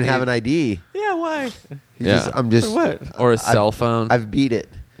why would doesn't he even have need- an ID? Yeah, why? He's Yeah. just, I'm just... For what? or a cell phone? I've beat it.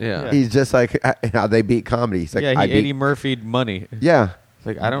 yeah. He's just like how they beat comedy. He's like, Yeah, I Eddie beat... Murphy'd money. Yeah.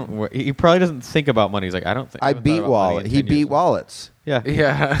 Like I don't. He probably doesn't think about money. He's like I don't think. I beat wallet. He beat wallets. Yeah.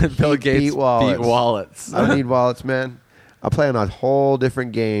 Yeah, Bill Gates beat wallets. I don't need wallets, man. I'll play on a whole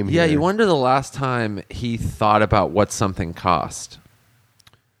different game. Yeah, here. you wonder the last time he thought about what something cost.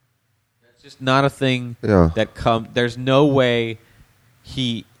 It's just not a thing that comes. There's no way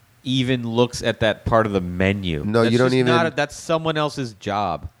he even looks at that part of the menu. No, you don't even. That's someone else's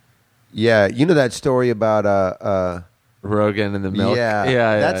job. Yeah, you know that story about Rogan and the milk.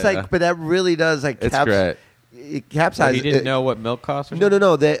 Yeah. That's like, but that really does like. It's great. It capsizes. He didn't know what milk costs. Or no.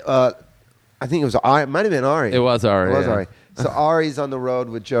 I think it was Ari. It might have been Ari. It was Ari. Ari. So Ari's on the road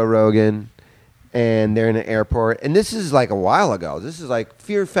with Joe Rogan, and they're in an airport. And this is like a while ago. This is like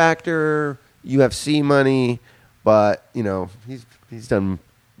Fear Factor, UFC money, but you know he's done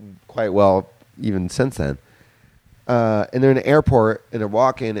quite well even since then. And they're in an airport, and they're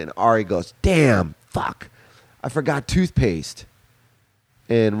walking, and Ari goes, "Damn, fuck, I forgot toothpaste."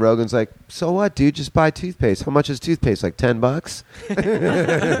 And Rogan's like, "So what, dude? Just buy toothpaste. How much is toothpaste? Like $10?"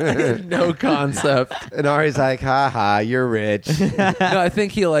 No concept. And Ari's like, "Ha ha, you're rich." No, I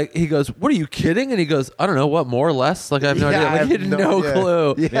think he goes, "What are you kidding?" And he goes, "I don't know, what, more or less?" Like I have no idea. Like he had no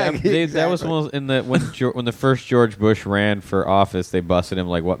clue. Yeah, exactly. That was when the first George Bush ran for office. They busted him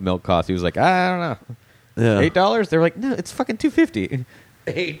like what milk cost. He was like, I don't know, $8. They're like, no, it's fucking $2.50.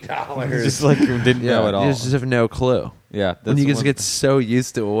 $8. Just like didn't know at all. You just have no clue. Yeah, and you just get so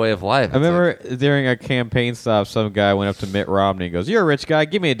used to a way of life. I remember during a campaign stop, some guy went up to Mitt Romney and goes, "You're a rich guy,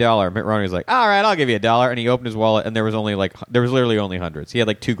 give me $1." Mitt Romney was like, "All right, I'll give you $1." And he opened his wallet, and there was literally only hundreds. He had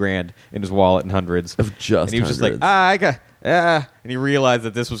like $2,000 in his wallet and hundreds of just. And he was just like, I got. And he realized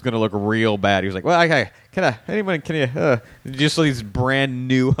that this was going to look real bad. He was like, "Well, can you just these brand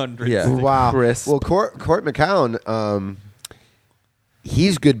new hundreds?" Yeah, wow. Crisp. Well, Court McCown,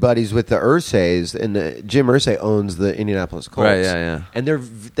 he's good buddies with the Irsays, and Jim Irsay owns the Indianapolis Colts. Right, yeah. And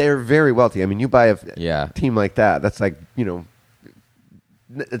they're very wealthy. I mean, you buy a team like that, that's like,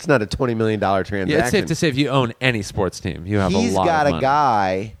 it's not a $20 million transaction. Yeah, it's safe to say if you own any sports team, you have a lot of money. He's got a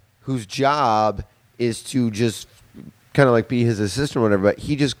guy whose job is to just kind of like be his assistant or whatever, but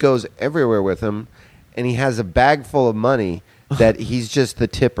he just goes everywhere with him, and he has a bag full of money that he's just the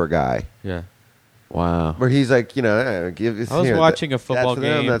tipper guy. Yeah. Wow. Where he's like, I was watching a football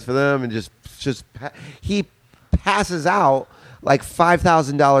game. That's for them. And he passes out like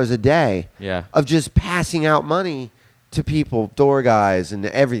 $5,000 a day of just passing out money to people, door guys and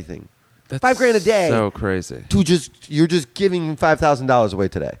everything. That's $5,000 a day. So crazy. You're just giving $5,000 away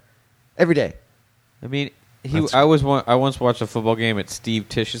today. Every day. I mean, I once watched a football game at Steve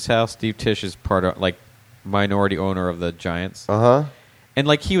Tish's house. Steve Tish is part of, minority owner of the Giants. Uh-huh. And,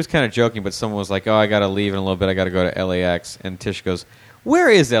 he was kind of joking, but someone was like, "Oh, I got to leave in a little bit. I got to go to LAX." And Tish goes, "Where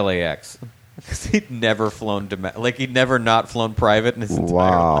is LAX?" Because he'd never flown he'd never not flown private in his entire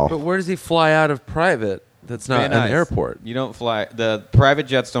life. But where does he fly out of private? That's not an airport. You don't fly. The private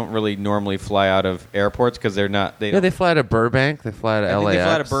jets don't really normally fly out of airports because they're not. They fly out of Burbank. They fly out of LAX. They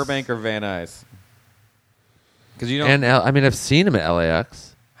fly out of Burbank or Van Nuys. Because you don't. And I've seen him at LAX.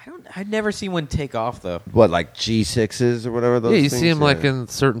 I'd never seen one take off though. What, like G6s or whatever those? Yeah, you things? see them in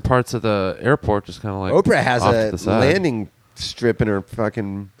certain parts of the airport, just kind of like. Oprah has a landing strip in her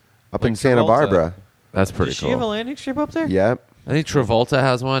fucking up in Santa Barbara. That's pretty cool. Does she have a landing strip up there? Yep. I think Travolta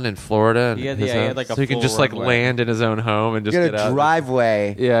has one in Florida. He had like a so he can just land in his own home and just get out. A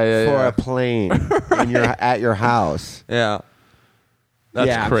driveway for a plane and you're at your house. Yeah. That's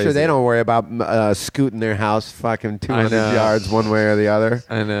crazy. I'm sure they don't worry about scooting their house fucking 200 yards one way or the other.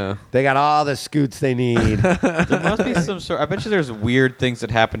 I know. They got all the scoots they need. There must be some sort. I bet you there's weird things that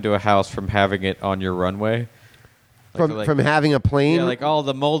happen to a house from having it on your runway. From having a plane? Yeah,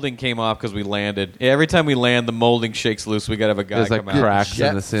 the molding came off because we landed. Yeah, every time we land, the molding shakes loose. We got to have a guy come out. Cracks jet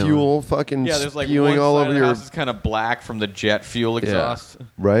in the ceiling. Fuel fucking there's spewing all over your... house is kind of black from the jet fuel exhaust.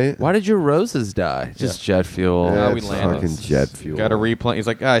 Right? Why did your roses die? Just jet fuel. Yeah, we landed. Fucking jet fuel. Got to replant. He's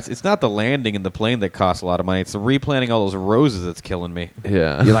like, it's not the landing in the plane that costs a lot of money. It's the replanting all those roses that's killing me.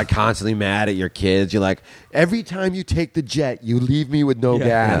 Yeah. You're constantly mad at your kids. You're like, every time you take the jet, you leave me with no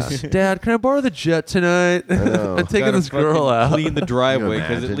gas. Yeah. Dad, can I borrow the jet tonight? I'm taking this girl out. Clean the driveway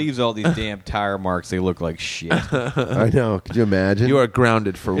because it leaves all these damn tire marks. They look like shit. I know. Could you imagine? You are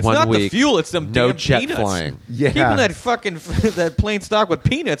grounded for 1 week. It's not the fuel. It's them no damn jet peanuts. Flying. Yeah. Keeping that plane stocked with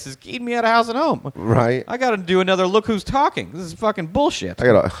peanuts is keeping me out of house and home. Right. I got to do another Look Who's Talking. This is fucking bullshit. I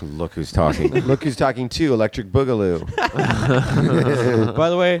got to look who's talking. Look Who's Talking 2, Electric Boogaloo.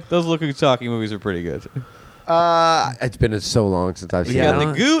 By the way, those Look Who's Talking movies are pretty good. It's been so long since I've seen You it. got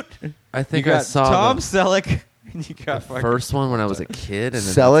the Goot. I think you I got saw Tom Selleck. You got the first one when I was a kid. And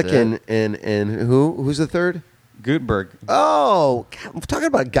Selleck and who's the third? Gutenberg. Oh, God, I'm talking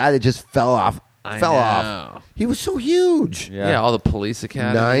about a guy that just fell off. I Fell know. off. He was so huge. Yeah, all the Police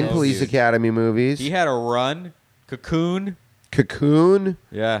Academy. 9 Oh, Police dude. Academy movies. He had a run. Cocoon. Cocoon.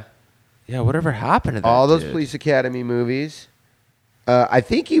 Yeah. Yeah, whatever happened to that All those dude? Police Academy movies. I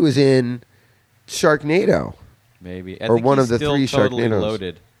think he was in Sharknado. Maybe. I Or think one he's of the still 3 totally Sharknados.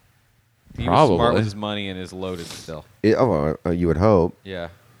 loaded. He was Probably. smart with his money and is loaded still. You would hope. Yeah.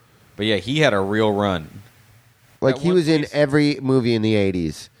 But yeah, he had a real run. Like That he one was in police- every movie in the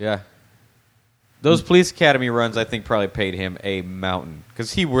 80s. Yeah. Those Police Academy runs, I think, probably paid him a mountain.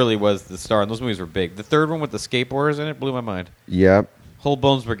 Because he really was the star, and those movies were big. The third one with the skateboarders in it blew my mind. Yep. Whole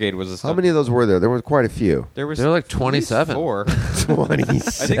Bones Brigade was a How stunt. many of those were there? There were quite a few. There was There were like at least 27. 4. 27. I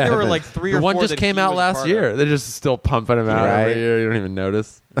think there were like 3 or The 4 one just that came he out was last part year. of. They're just still pumping them out Right. every year. You don't even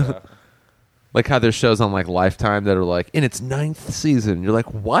notice. Yeah. Like how there's shows on like Lifetime that are like in its 9th season. You're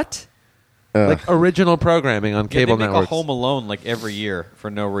like, what? Like original programming on cable yeah, they make networks. a Home Alone like every year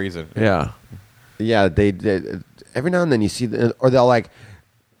for no reason. Yeah. Yeah, they every now and then you see, or they'll like.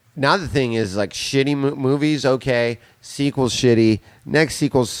 Now the thing is like shitty movies, okay, sequels shitty, next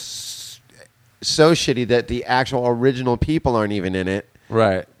sequel's so shitty that the actual original people aren't even in it,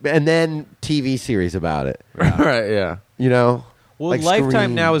 Right. and then TV series about it. Right. Yeah. You know, Well, like Lifetime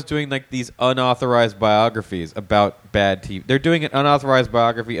Scream. now is doing like these unauthorized biographies about bad TV. They're doing an unauthorized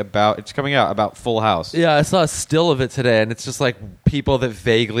biography about it's coming out about Full House. Yeah, I saw a still of it today, and it's just like people that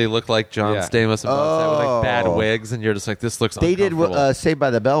vaguely look like John Yeah. Stamos and Bob Saget with like bad Oh. wigs, and you're just like, this looks They did uncomfortable. Saved by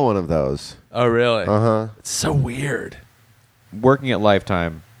the Bell, one of those. Oh, really? Uh-huh. It's so weird. Working at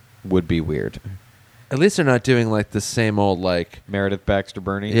Lifetime would be weird. At least they're not doing like the same old like, Meredith Baxter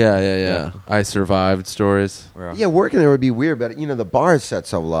Birney. yeah. I survived stories. Yeah, working there would be weird, but the bar is set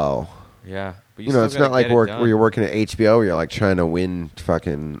so low. Yeah. But It's still not gotta like get it work done. where you're working at HBO where you're like trying to win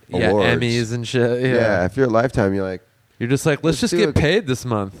fucking Yeah, awards. Emmys and shit. Yeah, if you're at Lifetime, you're like, You're just like, let's just do get a- paid this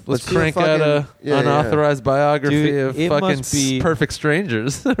month. Let's let's do a crank out a fucking- yeah, unauthorized biography Dude, of it fucking must be- perfect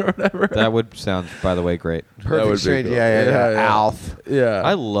strangers or whatever. That would sound, by the way, great. would perfect be stranger. cool. Yeah. Alf. yeah.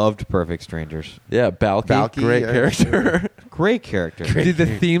 I loved Perfect Strangers. yeah, Balky. Balky, Great yeah. character. Great character. Dude, the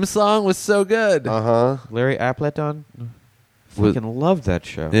theme song was so good. Uh-huh. Larry Appleton. Was- Fucking loved that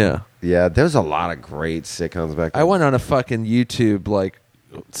show. Yeah. Yeah, there's a lot of great sitcoms back then. I went on a fucking YouTube like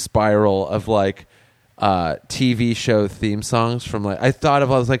spiral of like TV show theme songs from like I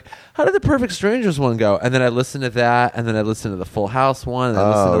was like, how did the Perfect Strangers one go? And then I listened to that, and then I listened to the Full House one, and I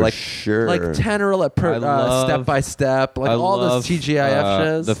listened to like sure. like 10 or like I love- Step by Step, like I all love, those TGIF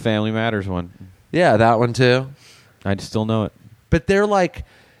shows. The Family Matters one. Yeah, that one too. I still know it. But they're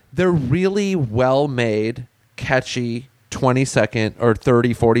really well made, catchy 20-second or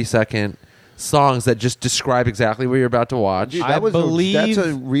 30, 40-second songs that just describe exactly what you're about to watch. Dude, I believe- that's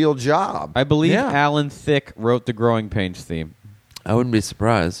a real job. I believe Yeah. Alan Thicke wrote the Growing Pains theme. I wouldn't be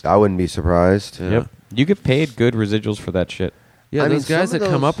surprised. I wouldn't be surprised. Yeah. You get paid good residuals for that shit. Yeah, I mean, those guys some that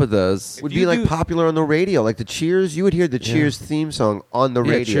of come those- up with those. Would If be you like do- popular on the radio, like the Cheers. You would hear the Cheers theme song on the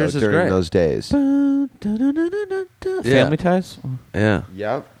Yeah, radio Cheers is during great. those days. Family Ties? Yeah.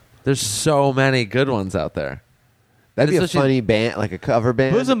 Yep, There's so many good ones out there. that'd be a Especially- funny band, like a cover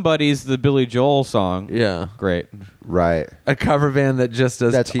band. Bosom Buddies, the Billy Joel song. Yeah. Great. Right. A cover band that just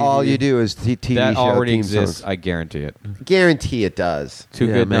does That's TV. all you do is TV That show already theme exists. songs. I guarantee it. Guarantee it does. Too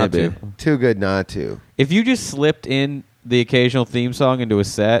Yeah, good not maybe. to. Too good not to. If you just slipped in the occasional theme song into a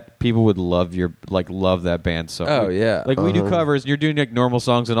set, people would love love that band so Oh, yeah. Like we do Uh-huh. covers and you're doing like normal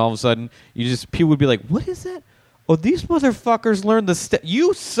songs and all of a sudden people would be like, what is that? Oh, these motherfuckers learned the step.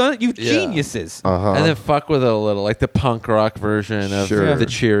 You Yeah. geniuses. Uh-huh. And then fuck with it a little, like the punk rock version of Sure. the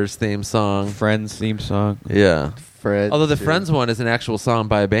Cheers theme song. Friends theme song. Yeah. Friends, Although the too. Friends one is an actual song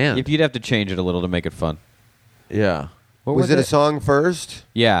by a band. If you'd have to change it a little to make it fun. Yeah. What Was it a song first?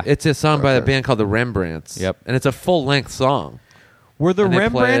 Yeah. It's a song by a Okay. band called the Rembrandts. Yep. And it's a full-length song. Were the and they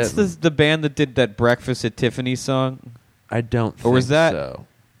play Rembrandts it- the band that did that Breakfast at Tiffany's song? I don't think Or was that- so.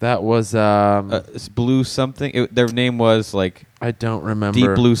 That was It's Blue something? Their name was like I don't remember.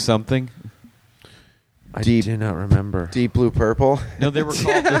 Deep Blue something? I Deep- do not remember. Deep Blue Purple. No, they were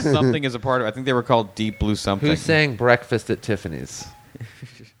called there's something as a part of it. I think they were called Deep Blue something. Who sang Breakfast at Tiffany's?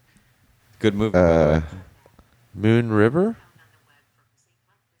 Good movie, by the way. Moon River?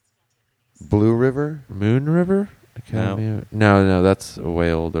 Blue River. Moon River? Academy? No, that's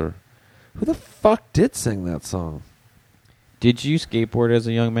way older. Who the fuck did sing that song? Did you skateboard as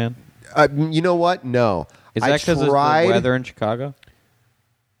a young man? You know what? No. Is I that because of the tried- weather in Chicago?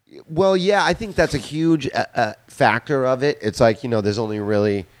 Well, yeah, I think that's a huge factor of it. It's like, there's only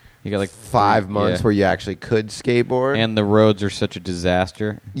really You got like 5 months yeah. where you actually could skateboard. And the roads are such a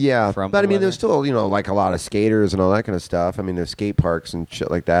disaster. Yeah, from but I the mean, weather. there's still like a lot of skaters and all that kind of stuff. I mean, there's skate parks and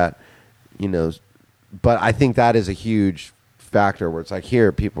shit like that. But I think that is a huge factor where it's like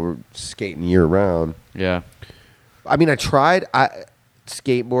here people are skating year round. Yeah. I mean, I tried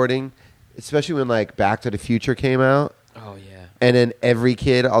skateboarding, especially when like Back to the Future came out. Oh yeah. And then every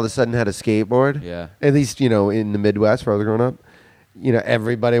kid all of a sudden had a skateboard. Yeah. At least, in the Midwest where I was growing up,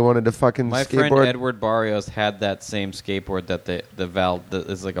 everybody wanted to fucking My skateboard. friend Edward Barrios had that same skateboard that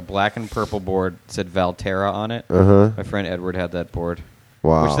is like a black and purple board, said Valterra on it. Uh-huh. My friend Edward had that board.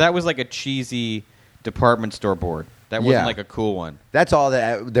 Wow. Which that was like a cheesy department store board. That wasn't Yeah. like a cool one. That's all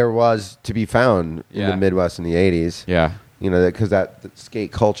that there was to be found in Yeah. the Midwest in the 80s. Yeah. Because that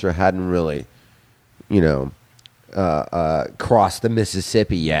skate culture hadn't really, crossed the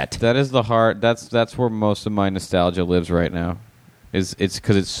Mississippi yet. That is the heart. That's where most of my nostalgia lives right now. It's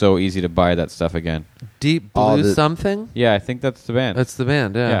because it's so easy to buy that stuff again. Deep All Blue the- something? Yeah, I think that's the band. That's the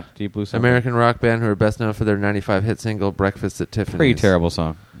band, yeah. Yeah, Deep Blue something. American rock band who are best known for their 95 hit single, Breakfast at Tiffany's. Pretty terrible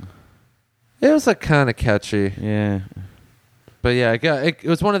song. It was like kind of catchy. Yeah. But yeah, it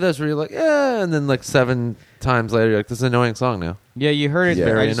was one of those where you're like, yeah, and then like 7 times later, you're like, this is an annoying song now. Yeah, you heard it. Yeah. I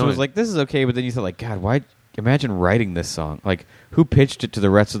Very just annoying. was like, this is okay, but then you thought, like, God, why? Imagine writing this song. Like, who pitched it to the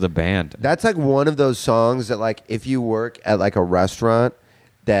rest of the band? That's like one of those songs that, like, if you work at like a restaurant,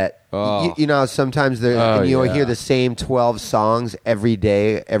 that Oh. sometimes there Oh, and you'll yeah. hear the same 12 songs every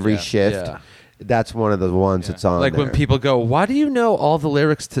day, every Yeah. shift. Yeah. That's one of the ones that's on. Like when there. people go, why do you know all the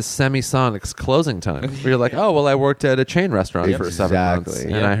lyrics to Semisonic's Closing Time? Where you're like, oh, well, I worked at a chain restaurant for 7 months,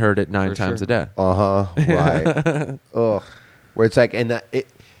 Exactly. and Yeah. I heard it 9 For times sure. a day. Right. Ugh. Where it's like,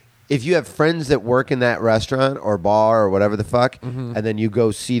 if you have friends that work in that restaurant or bar or whatever the fuck, Mm-hmm. and then you go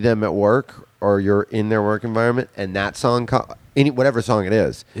see them at work or you're in their work environment, and that song, whatever song it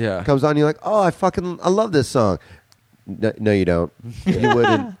is, Yeah. comes on, you're like, oh, I love this song. No, you don't.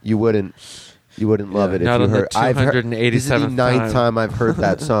 You wouldn't. You wouldn't love Yeah, it if not you on the heard. I've heard. This is the 287th 9th time I've heard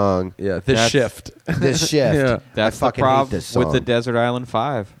that song. Yeah, this That's- shift. This shift. Yeah. That's I the fucking hate problem this song. with the Desert Island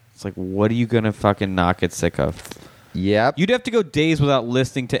 5. It's like, what are you going to fucking not get sick of? Yep. You'd have to go days without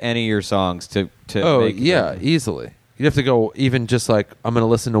listening to any of your songs to Oh, make yeah, them. easily. You'd have to go even just like, I'm going to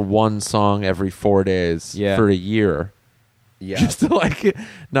listen to one song every 4 days Yeah. for a year. Yeah. Just to like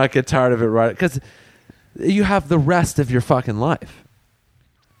not get tired of it, right? Because you have the rest of your fucking life.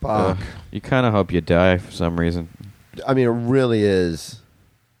 Fuck. You kind of hope you die for some reason. I mean, it really is.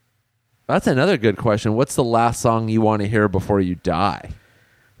 That's another good question. What's the last song you want to hear before you die?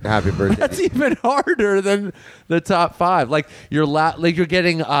 Happy birthday. That's even harder than the top 5. Like you're you're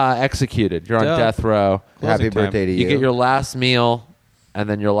getting executed. You're on Duh. death row. Happy Closing time. birthday to You you. get your last meal, and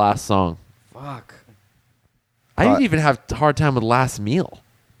then your last song. Fuck. I even have a hard time with last meal.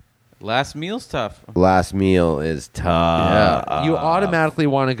 Last meal's tough. last meal is tough. Yeah, you automatically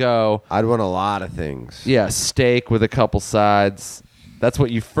want to go. I'd want a lot of things. Yeah, steak with a couple sides. That's what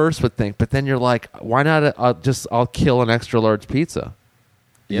you first would think, but then you're like, why not? I'll kill an extra large pizza.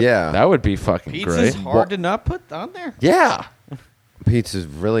 Yeah. That would be fucking Pizza's great. hard to not put on there. Yeah. Pizza's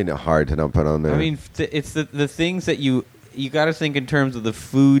really not hard to not put on there. I mean, it's the things that you got to think in terms of the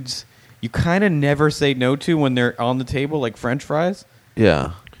foods you kind of never say no to when they're on the table, like French fries.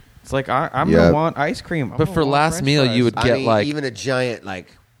 Yeah. It's like I'm Yeah. gonna want ice cream. I'm But gonna for want last French meal, fries. you would I get mean, like even a giant,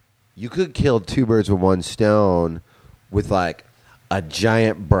 like, you could kill 2 birds with one stone with like a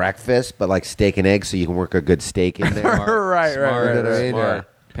giant breakfast, but like steak and eggs, so you can work a good steak in there. Right, Smart, right. smart.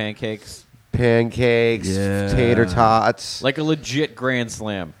 Pancakes, Pancakes, Yeah. tater tots. like a legit grand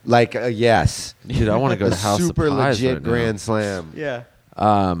slam. Like, yes. dude, I want to go to House Super of Pies legit right now. grand slam. Yeah.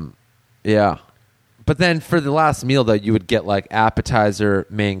 Yeah. But then for the last meal, though, you would get like appetizer,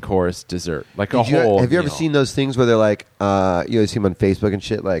 main course, dessert, like a whole. Have you ever meal. seen those things where they're like, you always see them on Facebook and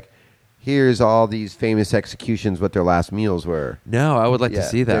shit, like, here's all these famous executions, what their last meals were. No, I would like to Yeah,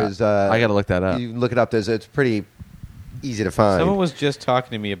 see that. there's, I got to look that up. You look it up. It's pretty easy to find. Someone was just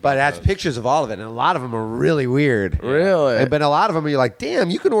talking to me about. But it has those. pictures of all of it, and a lot of them are really weird. Really? But a lot of them, you're like, damn,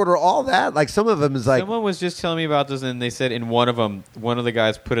 you can order all that. Like, some of them is like, Someone was just telling me about this, and they said in one of them, one of the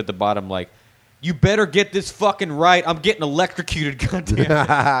guys put at the bottom like, "You better get this fucking right. I'm getting electrocuted."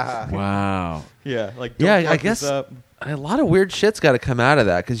 Goddamn. Wow. Yeah. Like. Don't Yeah, I fuck this guess up. a lot of weird shit's got to come out of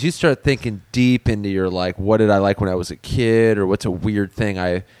that because you start thinking deep into your like, what did I like when I was a kid, or what's a weird thing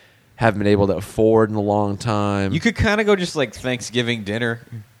I haven't been able to afford in a long time. You could kind of go just like Thanksgiving dinner.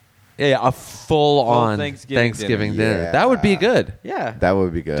 Yeah, a full-on Thanksgiving Thanksgiving dinner. dinner. Yeah. That would be good. Yeah. that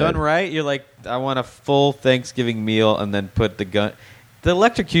would be good. Done right, you're like, I want a full Thanksgiving meal, and then put the gun. The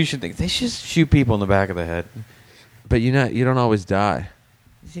electrocution thing, they just shoot people in the back of the head. But you don't always die.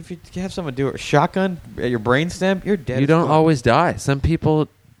 if you have someone do it, shotgun at your brainstem, you're dead. You as don't fuck. always die. Some people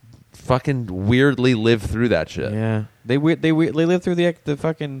fucking weirdly live through that shit. Yeah, they live through the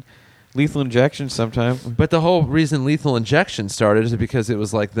fucking lethal injection sometimes. But the whole reason lethal injection started is because it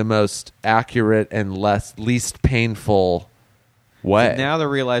was like the most accurate and least painful way. And now they're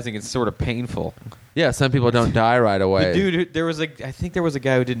realizing it's sort of painful. Yeah, some people don't die right away. The dude, I think there was a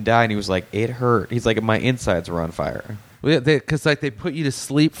guy who didn't die, and he was like, it hurt. He's like, my insides were on fire. Because like they put you to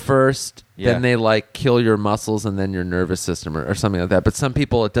sleep first, Yeah. then they like kill your muscles and then your nervous system or something like that. But some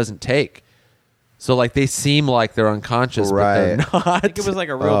people it doesn't take. So like they seem like they're unconscious, but they're Right. not. I think it was like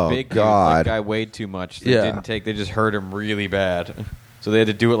a real big dude. God. Like guy weighed too much. They Yeah. didn't take. They just hurt him really bad. So they had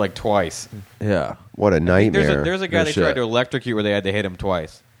to do it like twice. Yeah. What a nightmare. There's a guy No they shit. tried to electrocute where they had to hit him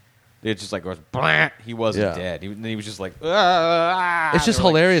twice. It just like goes blah. He wasn't Yeah. dead. He was just like. Ah. It's just They were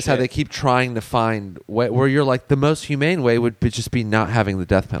like, hilarious how shit. they keep trying to find where you're like the most humane way would be just be not having the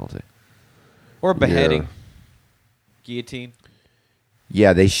death penalty. Or beheading, Yeah. guillotine.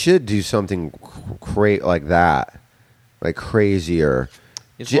 Yeah, they should do something like that, like crazier,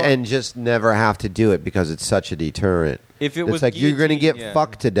 It's what- and just never have to do it because it's such a deterrent. If it It's was like you're going to get guillotine, yeah.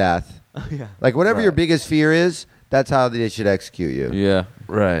 fucked to death. Yeah. Like whatever Right. your biggest fear is, that's how they should execute you. Yeah.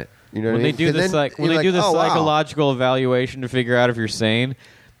 Right. You know When what I they mean? do 'Cause this, then like when you're they do like, the oh, wow. psychological evaluation to figure out if you're sane,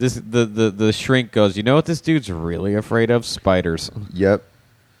 the shrink goes, you know what this dude's really afraid of? Spiders. Yep.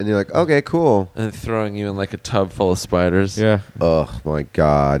 And you're like, okay, cool. And throwing you in like a tub full of spiders. Yeah. Oh my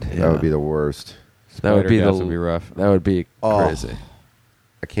god, Yeah. that would be the worst. That would be Spider the death would be rough. That would be Oh. crazy.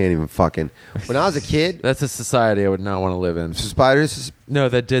 I can't even fucking. When I was a kid, That's a society I would not want to live in. spiders. No,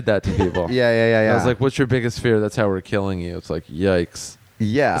 that did that to people. Yeah. I was like, "What's your biggest fear?" That's how we're killing you. It's like, yikes.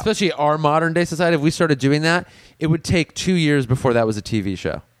 yeah. Especially our modern day society. If we started doing that, it would take 2 years before that was a TV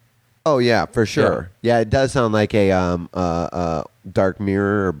show. Oh yeah, for sure. Yeah, it does sound like a Dark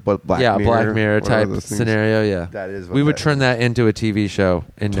Mirror or Black Mirror. Black Mirror one of type those things. scenario. Yeah, That is what we would that turn that into a TV show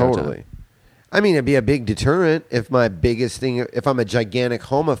in no Totally. time. I mean, it'd be a big deterrent if my biggest thing, if I'm a gigantic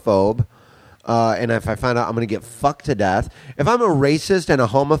homophobe, and if I find out I'm going to get fucked to death. If I'm a racist and a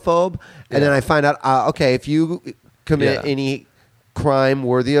homophobe, and then I find out, okay, if you commit Yeah. any crime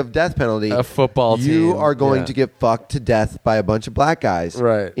worthy of death penalty, A football you team, are going yeah. to get fucked to death by a bunch of black guys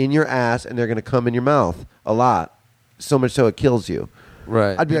Right. in your ass, and they're going to come in your mouth a lot, so much so it kills you.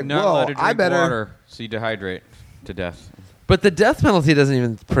 Right. I'd be You're like, not allowed whoa, to drink I better. water, so you dehydrate to death. But the death penalty doesn't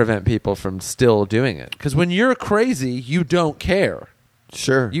even prevent people from still doing it. Because when you're crazy, you don't care.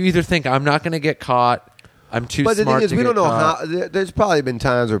 Sure. You either think I'm not going to get caught, I'm too But the smart thing is, to we get don't know caught. how. There's probably been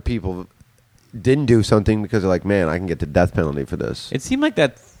times where people didn't do something because they're like, man, I can get the death penalty for this. It seemed like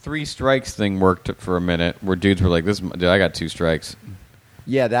that 3 strikes thing worked for a minute, where dudes were like, "This, dude, I got 2 strikes."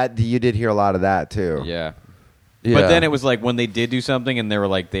 Yeah, that you did hear a lot of that too. Yeah. Yeah. But then it was like when they did do something, and they were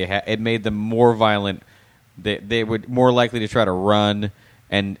like, it made them more violent. They were more likely to try to run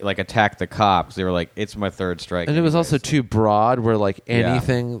and like attack the cops. They were like, "It's my 3rd strike." And it was also anyways. too broad where like Yeah.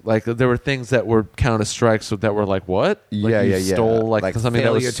 anything like there were things that were count as strikes that were like what? Like Yeah, you yeah. stole like, Like something that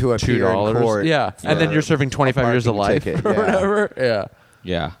failure was to appear in $2. court Yeah. for And then you're serving 25 years of parking life ticket, or yeah. whatever. Yeah.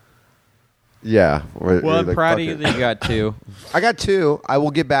 Yeah. Yeah. Well, I'm proud of you that you got 2. I got 2. I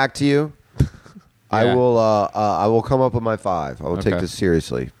will get back to you. I Yeah. will. I will come up with my 5. I will take Okay. this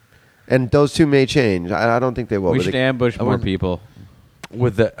seriously. And those 2 may change. I don't think they will. We but should they- ambush I more wouldn't- people.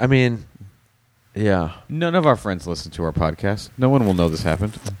 With the I mean yeah. None of our friends listen to our podcast. No one will know this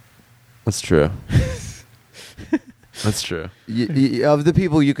happened. That's true. That's true. of the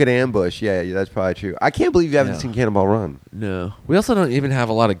people you could ambush, yeah, that's probably true. I can't believe you haven't Yeah. seen Cannonball Run. No. We also don't even have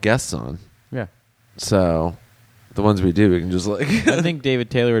a lot of guests on. Yeah. So the ones we do we can just like I think David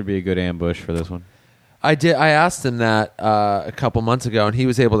Taylor would be a good ambush for this one. I asked him that a couple months ago, and he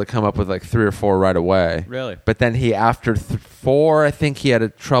was able to come up with like 3 or 4 right away. Really? But then he, after 4, I think he had a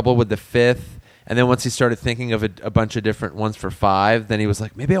trouble with the 5th. And then once he started thinking of a bunch of different ones for 5, then he was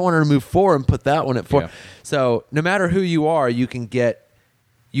like, maybe I want to remove 4 and put that one at 4. Yeah. So no matter who you are, you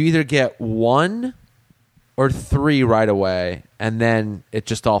either get 1 or 3 right away, and then it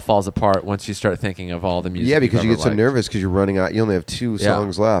just all falls apart once you start thinking of all the music. Yeah, because you've you ever get so liked. nervous because you're running out. You only have 2 Yeah.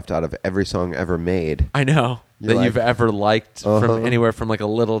 songs left out of every song ever made. I know You're that like, you've ever liked uh-huh. from anywhere from like a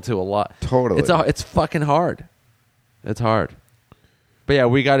little to a lot. Totally. It's fucking hard. It's hard. But yeah,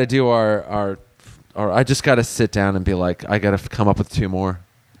 we got to do our I just got to sit down and be like, I got to come up with 2 more.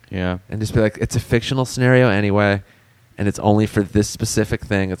 Yeah. And just be like, it's a fictional scenario anyway, and it's only for this specific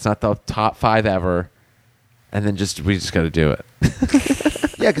thing. It's not the top 5 ever. And then we just got to do it.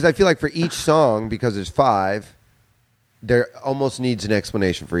 Yeah, because I feel like for each song, because there's 5, there almost needs an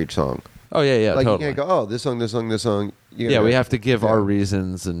explanation for each song. Oh yeah, Like totally. you can't go, oh, this song, this song, this song. Yeah, we have to give our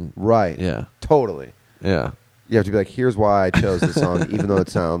reasons and Right. Yeah, Totally. yeah. You have to be like, here's why I chose this song, even though it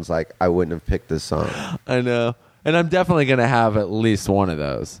sounds like I wouldn't have picked this song. I know, and I'm definitely gonna have at least one of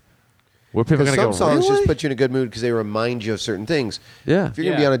those. Where people are Because gonna some go, songs really? just put you in a good mood because they remind you of certain things. Yeah. If you're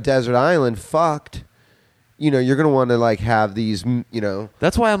going to be on a desert island, fucked, you're going to want to like have these,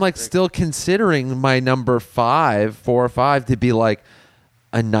 That's why I'm like still considering my number 4 or 5, to be like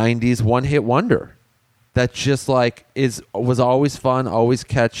a '90s one-hit wonder. That just like was always fun, always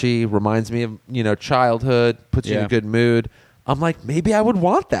catchy, reminds me of childhood, puts you in Yeah. a good mood. I'm like, maybe I would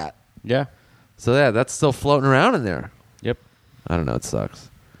want that. Yeah. So yeah, that's still floating around in there. Yep. I don't know. It sucks.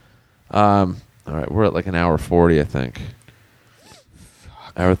 All right, we're at like an hour 40, I think.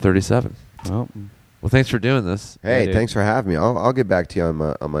 Hour 37. Well, Well, thanks for doing this. Hey, dude. thanks for having me. I'll get back to you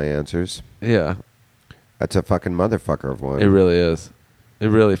on my answers. Yeah, That's a fucking motherfucker of one. it really is. It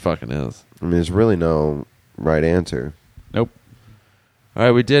really fucking is. I mean, there's really no right answer. nope. All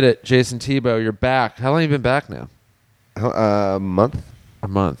right, we did it. Jayson Thibault, you're back. How long have you been back now? A month? A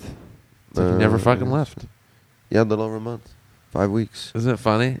month. It's like you never fucking left. Yeah, a little over a month. 5 weeks. Isn't it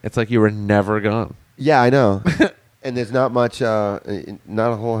funny? It's like you were never gone. Yeah, I know. And there's not much, not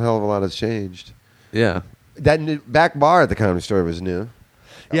a whole hell of a lot has changed. Yeah. That new back bar at the Comedy Store was new.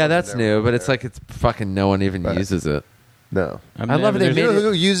 Yeah, that's there new, when but we it's were like it's fucking no one even But- uses it. No. I love it they You made know it-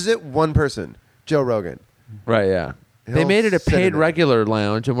 who uses it? One person. Joe Rogan. Right, yeah. They He'll made it a sit in paid there. regular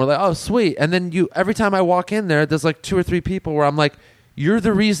lounge, and we're like, oh, sweet. And then every time I walk in there's like 2 or 3 people where I'm like, you're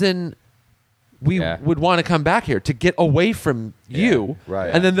the reason we Yeah. would want to come back here, to get away from you. Right.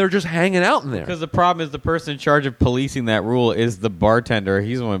 And then they're just hanging out in there. Because the problem is the person in charge of policing that rule is the bartender.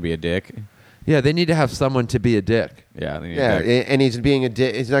 He's going to be a dick. Yeah, they need to have someone to be a dick. Yeah. they need Yeah, a dick. and he's being a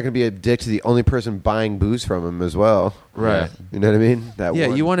dick. He's not going to be a dick to the only person buying booze from him as well. Right. You know what I mean? That Yeah,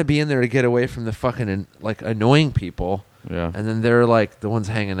 one. you want to be in there to get away from the fucking like annoying people. Yeah. And then they're like the ones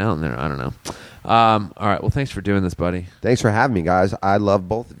hanging out in there. I don't know. All right. Well, thanks for doing this, buddy. Thanks for having me, guys. I love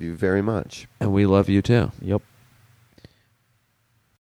both of you very much. And we love you too. Yep.